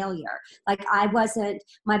was a failure. Like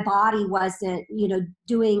my body wasn't, you know,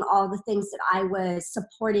 doing all the things that I was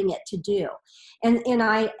supporting it to do. And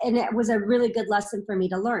it was a really good lesson for me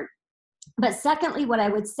to learn. But secondly, what I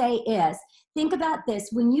would say is, think about this.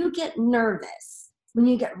 When you get nervous, when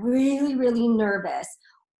you get really, really nervous,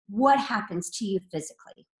 what happens to you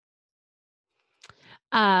physically?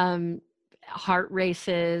 Heart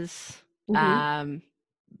races, Mm-hmm.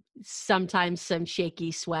 sometimes some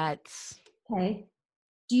shaky sweats. Okay.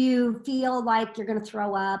 Do you feel like you're going to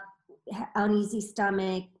throw up, uneasy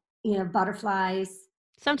stomach, you know, butterflies?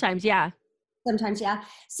 Sometimes, yeah. Sometimes, yeah.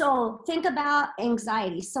 So think about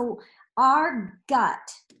anxiety. So our gut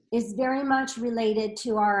is very much related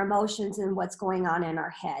to our emotions and what's going on in our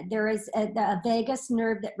head. There is a vagus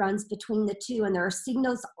nerve that runs between the two, and there are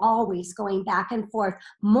signals always going back and forth,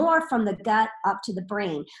 more from the gut up to the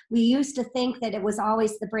brain. We used to think that it was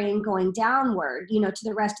always the brain going downward, you know, to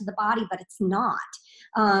the rest of the body, but it's not.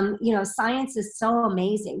 You know, science is so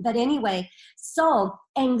amazing. But anyway, so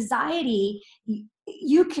anxiety,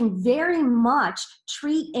 you can very much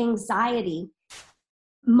treat anxiety,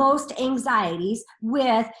 most anxieties,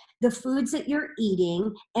 with the foods that you're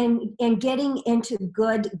eating and getting into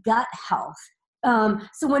good gut health.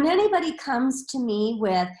 So when anybody comes to me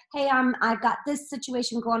with, hey, I've got this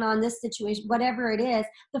situation going on, this situation, whatever it is,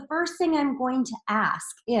 the first thing I'm going to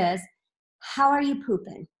ask is, how are you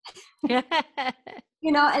pooping?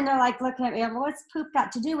 You know, and they're like looking at me, well, what's poop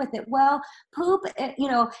got to do with it? Well, poop, you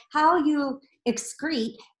know, how you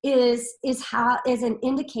excrete is an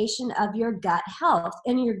indication of your gut health,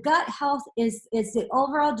 and your gut health is the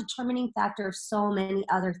overall determining factor of so many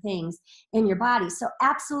other things in your body. So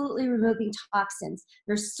absolutely removing toxins.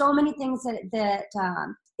 There's so many things that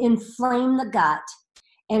inflame the gut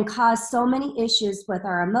and cause so many issues with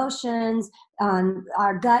our emotions.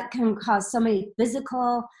 Our gut can cause so many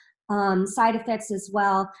physical side effects as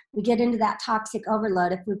well. We get into that toxic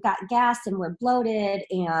overload. If we've got gas and we're bloated,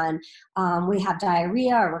 and we have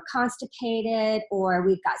diarrhea, or we're constipated, or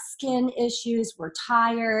we've got skin issues, we're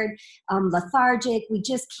tired, lethargic, we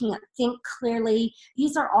just can't think clearly.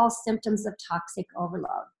 These are all symptoms of toxic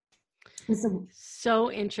overload. So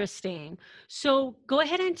interesting. So go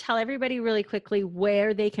ahead and tell everybody really quickly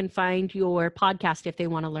where they can find your podcast if they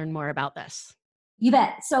want to learn more about this. You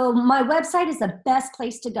bet. So my website is the best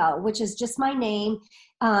place to go, which is just my name,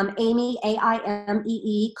 Aimee,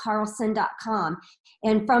 AIMEE, Carlson.com.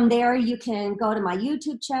 And from there, you can go to my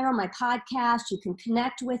YouTube channel, my podcast. You can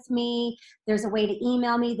connect with me. There's a way to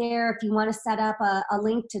email me there. If you want to set up a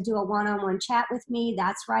link to do a one-on-one chat with me,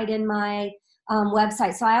 that's right in my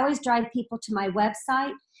website. So I always drive people to my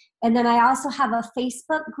website. And then I also have a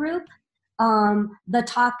Facebook group, the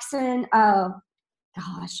Toxin,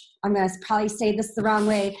 gosh, I'm going to probably say this the wrong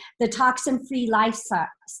way. The Toxin-Free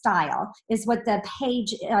Lifestyle is what the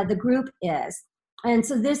page, the group is. And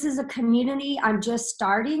so this is a community I'm just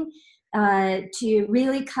starting to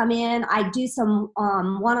really come in. I do some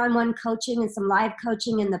one-on-one coaching and some live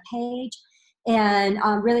coaching in the page, and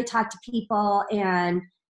really talk to people and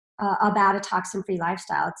about a toxin-free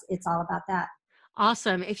lifestyle. It's all about that.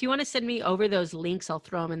 Awesome. If you want to send me over those links, I'll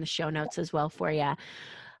throw them in the show notes as well for you.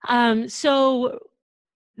 So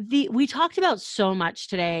we talked about so much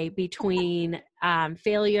today between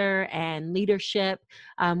failure and leadership.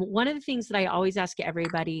 One of the things that I always ask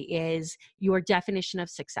everybody is your definition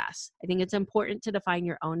of success. I think it's important to define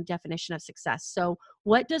your own definition of success. So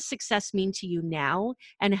what does success mean to you now,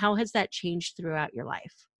 and how has that changed throughout your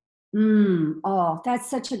life? Oh, that's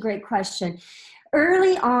such a great question.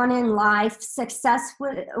 Early on in life, success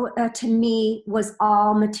to me was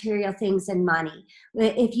all material things and money.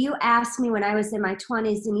 If you asked me when I was in my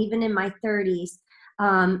 20s and even in my 30s,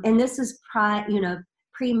 and this was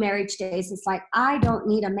pre-marriage days. It's like, I don't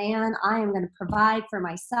need a man. I am going to provide for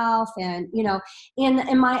myself. And,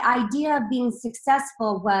 and my idea of being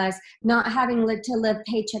successful was not having to live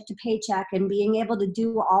paycheck to paycheck and being able to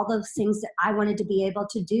do all those things that I wanted to be able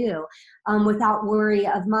to do without worry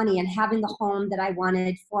of money, and having the home that I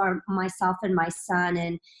wanted for myself and my son,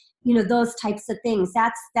 and those types of things.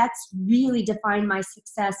 That's really defined my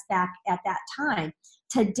success back at that time.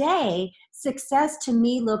 Today, success to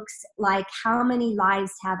me looks like, how many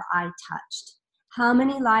lives have I touched? How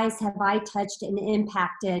many lives have I touched and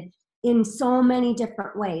impacted in so many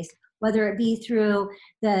different ways? Whether it be through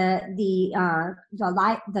the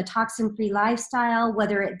toxin-free lifestyle,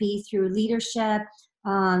 whether it be through leadership,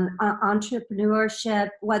 entrepreneurship,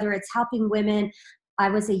 whether it's helping women. I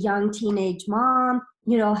was a young teenage mom,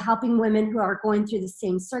 helping women who are going through the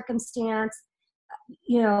same circumstance,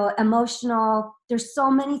 emotional. There's so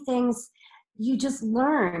many things you just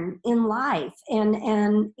learn in life,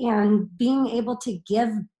 and being able to give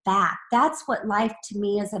back. That's what life to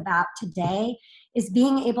me is about today, is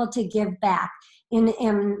being able to give back.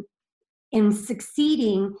 In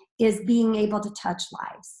succeeding is being able to touch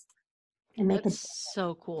lives and make it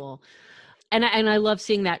so cool. And I love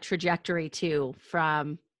seeing that trajectory too,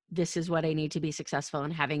 from this is what I need to be successful,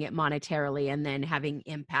 and having it monetarily, and then having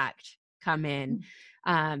impact come in.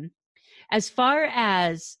 As far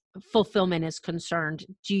as fulfillment is concerned,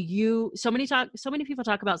 so many people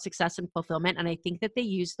talk about success and fulfillment, and I think that they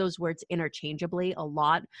use those words interchangeably a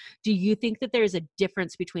lot. Do you think that there's a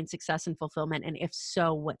difference between success and fulfillment? And if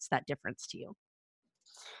so, what's that difference to you?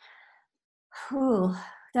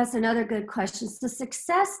 That's another good question. So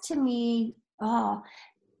success to me,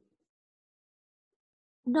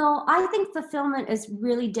 no, I think fulfillment is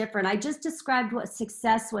really different. I just described what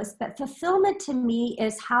success was, but fulfillment to me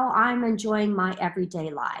is how I'm enjoying my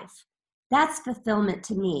everyday life. That's fulfillment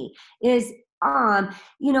to me, is, am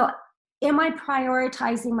I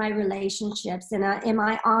prioritizing my relationships? And am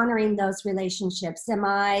I honoring those relationships? Am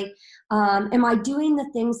I doing the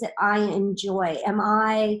things that I enjoy? Am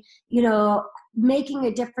I, making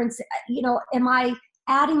a difference? Am I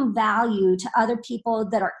adding value to other people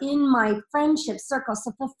that are in my friendship circle?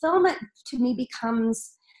 So fulfillment to me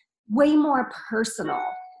becomes way more personal,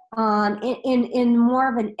 in more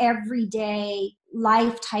of an everyday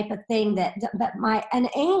life type of thing.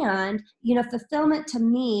 Fulfillment to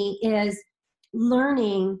me is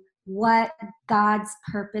learning what God's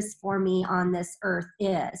purpose for me on this earth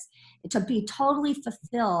is. To be totally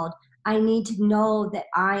fulfilled, I need to know that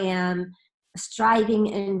I am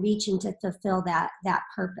striving and reaching to fulfill that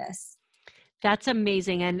purpose. That's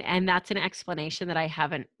amazing. And that's an explanation that I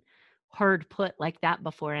haven't heard put like that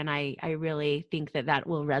before. And I really think that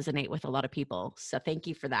will resonate with a lot of people. So thank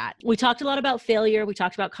you for that. We talked a lot about failure. We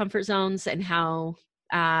talked about comfort zones and how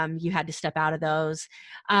you had to step out of those.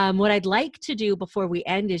 What I'd like to do before we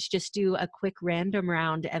end is just do a quick random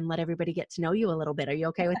round and let everybody get to know you a little bit. Are you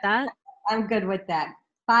okay with that? I'm good with that.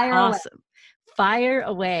 Fire awesome. away. Fire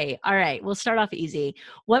away. All right. We'll start off easy.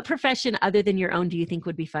 What profession other than your own do you think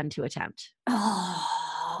would be fun to attempt?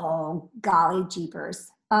 Oh, golly jeepers.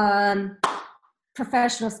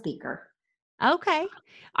 Professional speaker. Okay.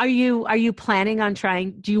 Are you planning on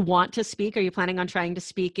do you want to speak? Are you planning on trying to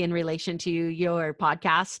speak in relation to your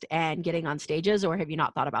podcast and getting on stages, or have you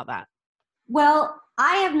not thought about that? Well,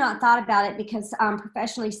 I have not thought about it because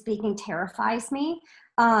professionally speaking terrifies me.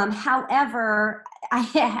 However, I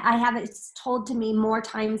have it told to me more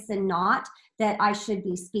times than not that I should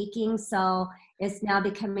be speaking. So it's now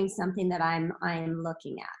becoming something that I'm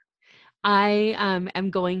looking at. I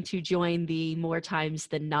am going to join the more times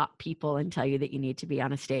than not people and tell you that you need to be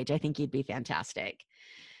on a stage. I think you'd be fantastic.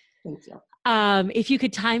 Thank you. If you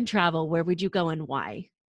could time travel, where would you go and why?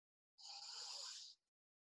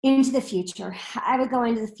 Into the future. I would go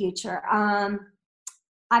into the future.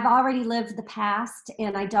 I've already lived the past,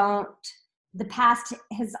 and the past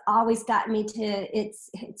has always gotten me to, it's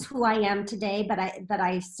who I am today, but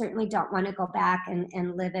I certainly don't want to go back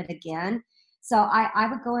and live it again. So I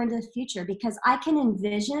would go into the future because I can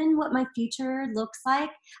envision what my future looks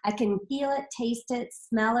like. I can feel it, taste it,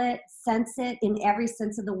 smell it, sense it in every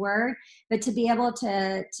sense of the word. But to be able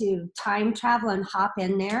to time travel and hop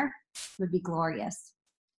in there would be glorious.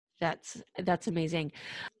 That's amazing.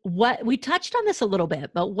 We touched on this a little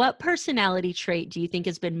bit, but what personality trait do you think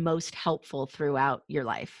has been most helpful throughout your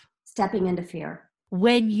life? Stepping into fear.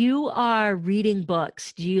 When you are reading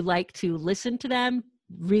books, do you like to listen to them,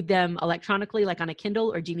 read them electronically, like on a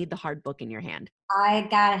Kindle, or do you need the hard book in your hand? I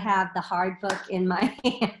gotta have the hard book in my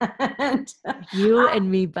hand. You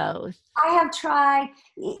and me both. I have tried,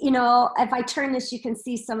 if I turn this, you can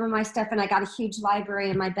see some of my stuff, and I got a huge library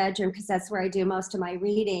in my bedroom because that's where I do most of my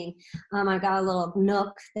reading. I got a little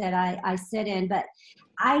nook that I sit in, but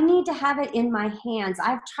I need to have it in my hands.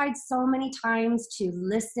 I've tried so many times to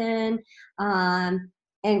listen,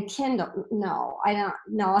 and Kindle. No, I don't.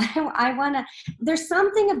 No, I want to, there's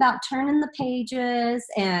something about turning the pages,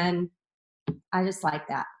 and I just like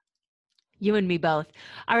that. You and me both.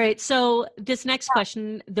 All right. So this next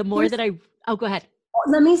question, the more that go ahead.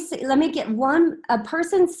 Let me get one. A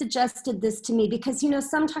person suggested this to me because,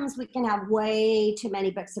 sometimes we can have way too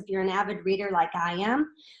many books if you're an avid reader like I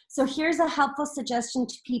am. So here's a helpful suggestion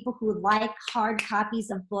to people who like hard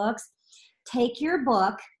copies of books. Take your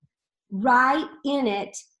book, write in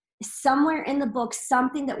it, somewhere in the book,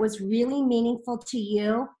 something that was really meaningful to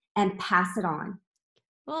you, and pass it on.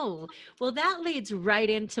 Oh, well, that leads right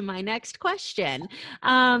into my next question.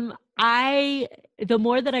 The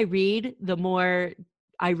more that I read, the more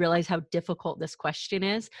I realize how difficult this question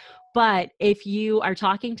is. But if you are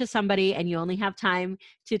talking to somebody and you only have time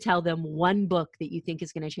to tell them one book that you think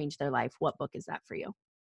is going to change their life, what book is that for you?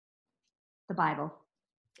 The Bible.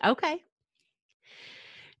 Okay.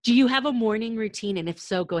 Do you have a morning routine? And if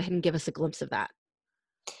so, go ahead and give us a glimpse of that.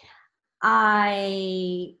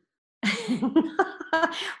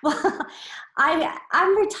 Well,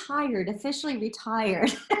 I'm retired, officially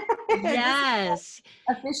retired. Yes.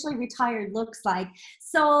 Officially retired looks like.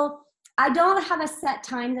 So I don't have a set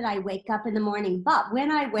time that I wake up in the morning, but when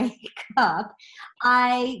I wake up,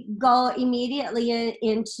 I go immediately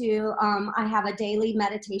into, I have a daily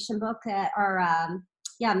meditation book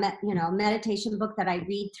meditation book that I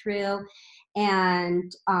read through,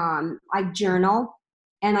 and I journal.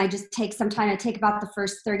 And I just take some time. I take about the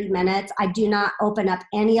first 30 minutes. I do not open up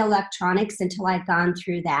any electronics until I've gone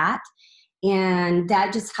through that. And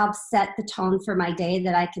that just helps set the tone for my day,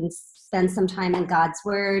 that I can spend some time in God's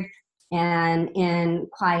Word and in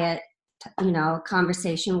quiet,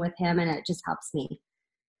 conversation with Him. And it just helps me.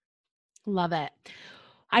 Love it.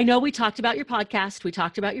 I know we talked about your podcast. We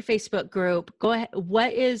talked about your Facebook group. Go ahead.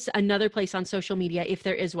 What is another place on social media, if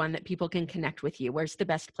there is one, that people can connect with you? Where's the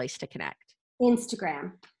best place to connect?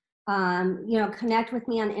 Instagram. Connect with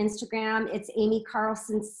me on Instagram. It's Amy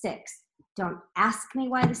Carlson 6. Don't ask me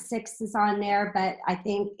why the 6 is on there, but I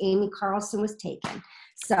think Amy Carlson was taken.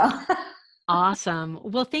 So awesome.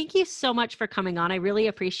 Well, thank you so much for coming on. I really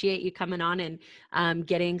appreciate you coming on and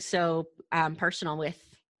getting so personal with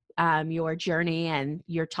your journey and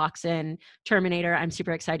your toxin terminator. I'm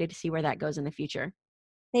super excited to see where that goes in the future.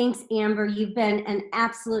 Thanks, Amber. You've been an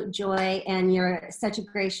absolute joy, and you're such a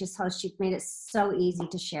gracious host. You've made it so easy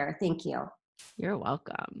to share. Thank you. You're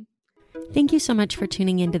welcome. Thank you so much for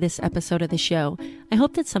tuning into this episode of the show. I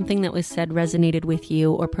hope that something that was said resonated with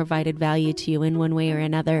you or provided value to you in one way or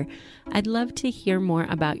another. I'd love to hear more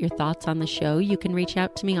about your thoughts on the show. You can reach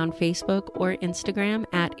out to me on Facebook or Instagram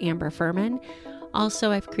at Amber Furman.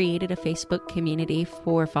 Also, I've created a Facebook community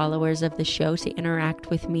for followers of the show to interact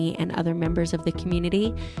with me and other members of the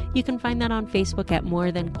community. You can find that on Facebook at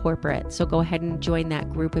More Than Corporate. So go ahead and join that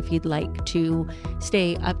group if you'd like to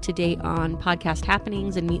stay up to date on podcast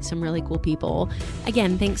happenings and meet some really cool people.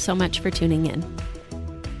 Again, thanks so much for tuning in.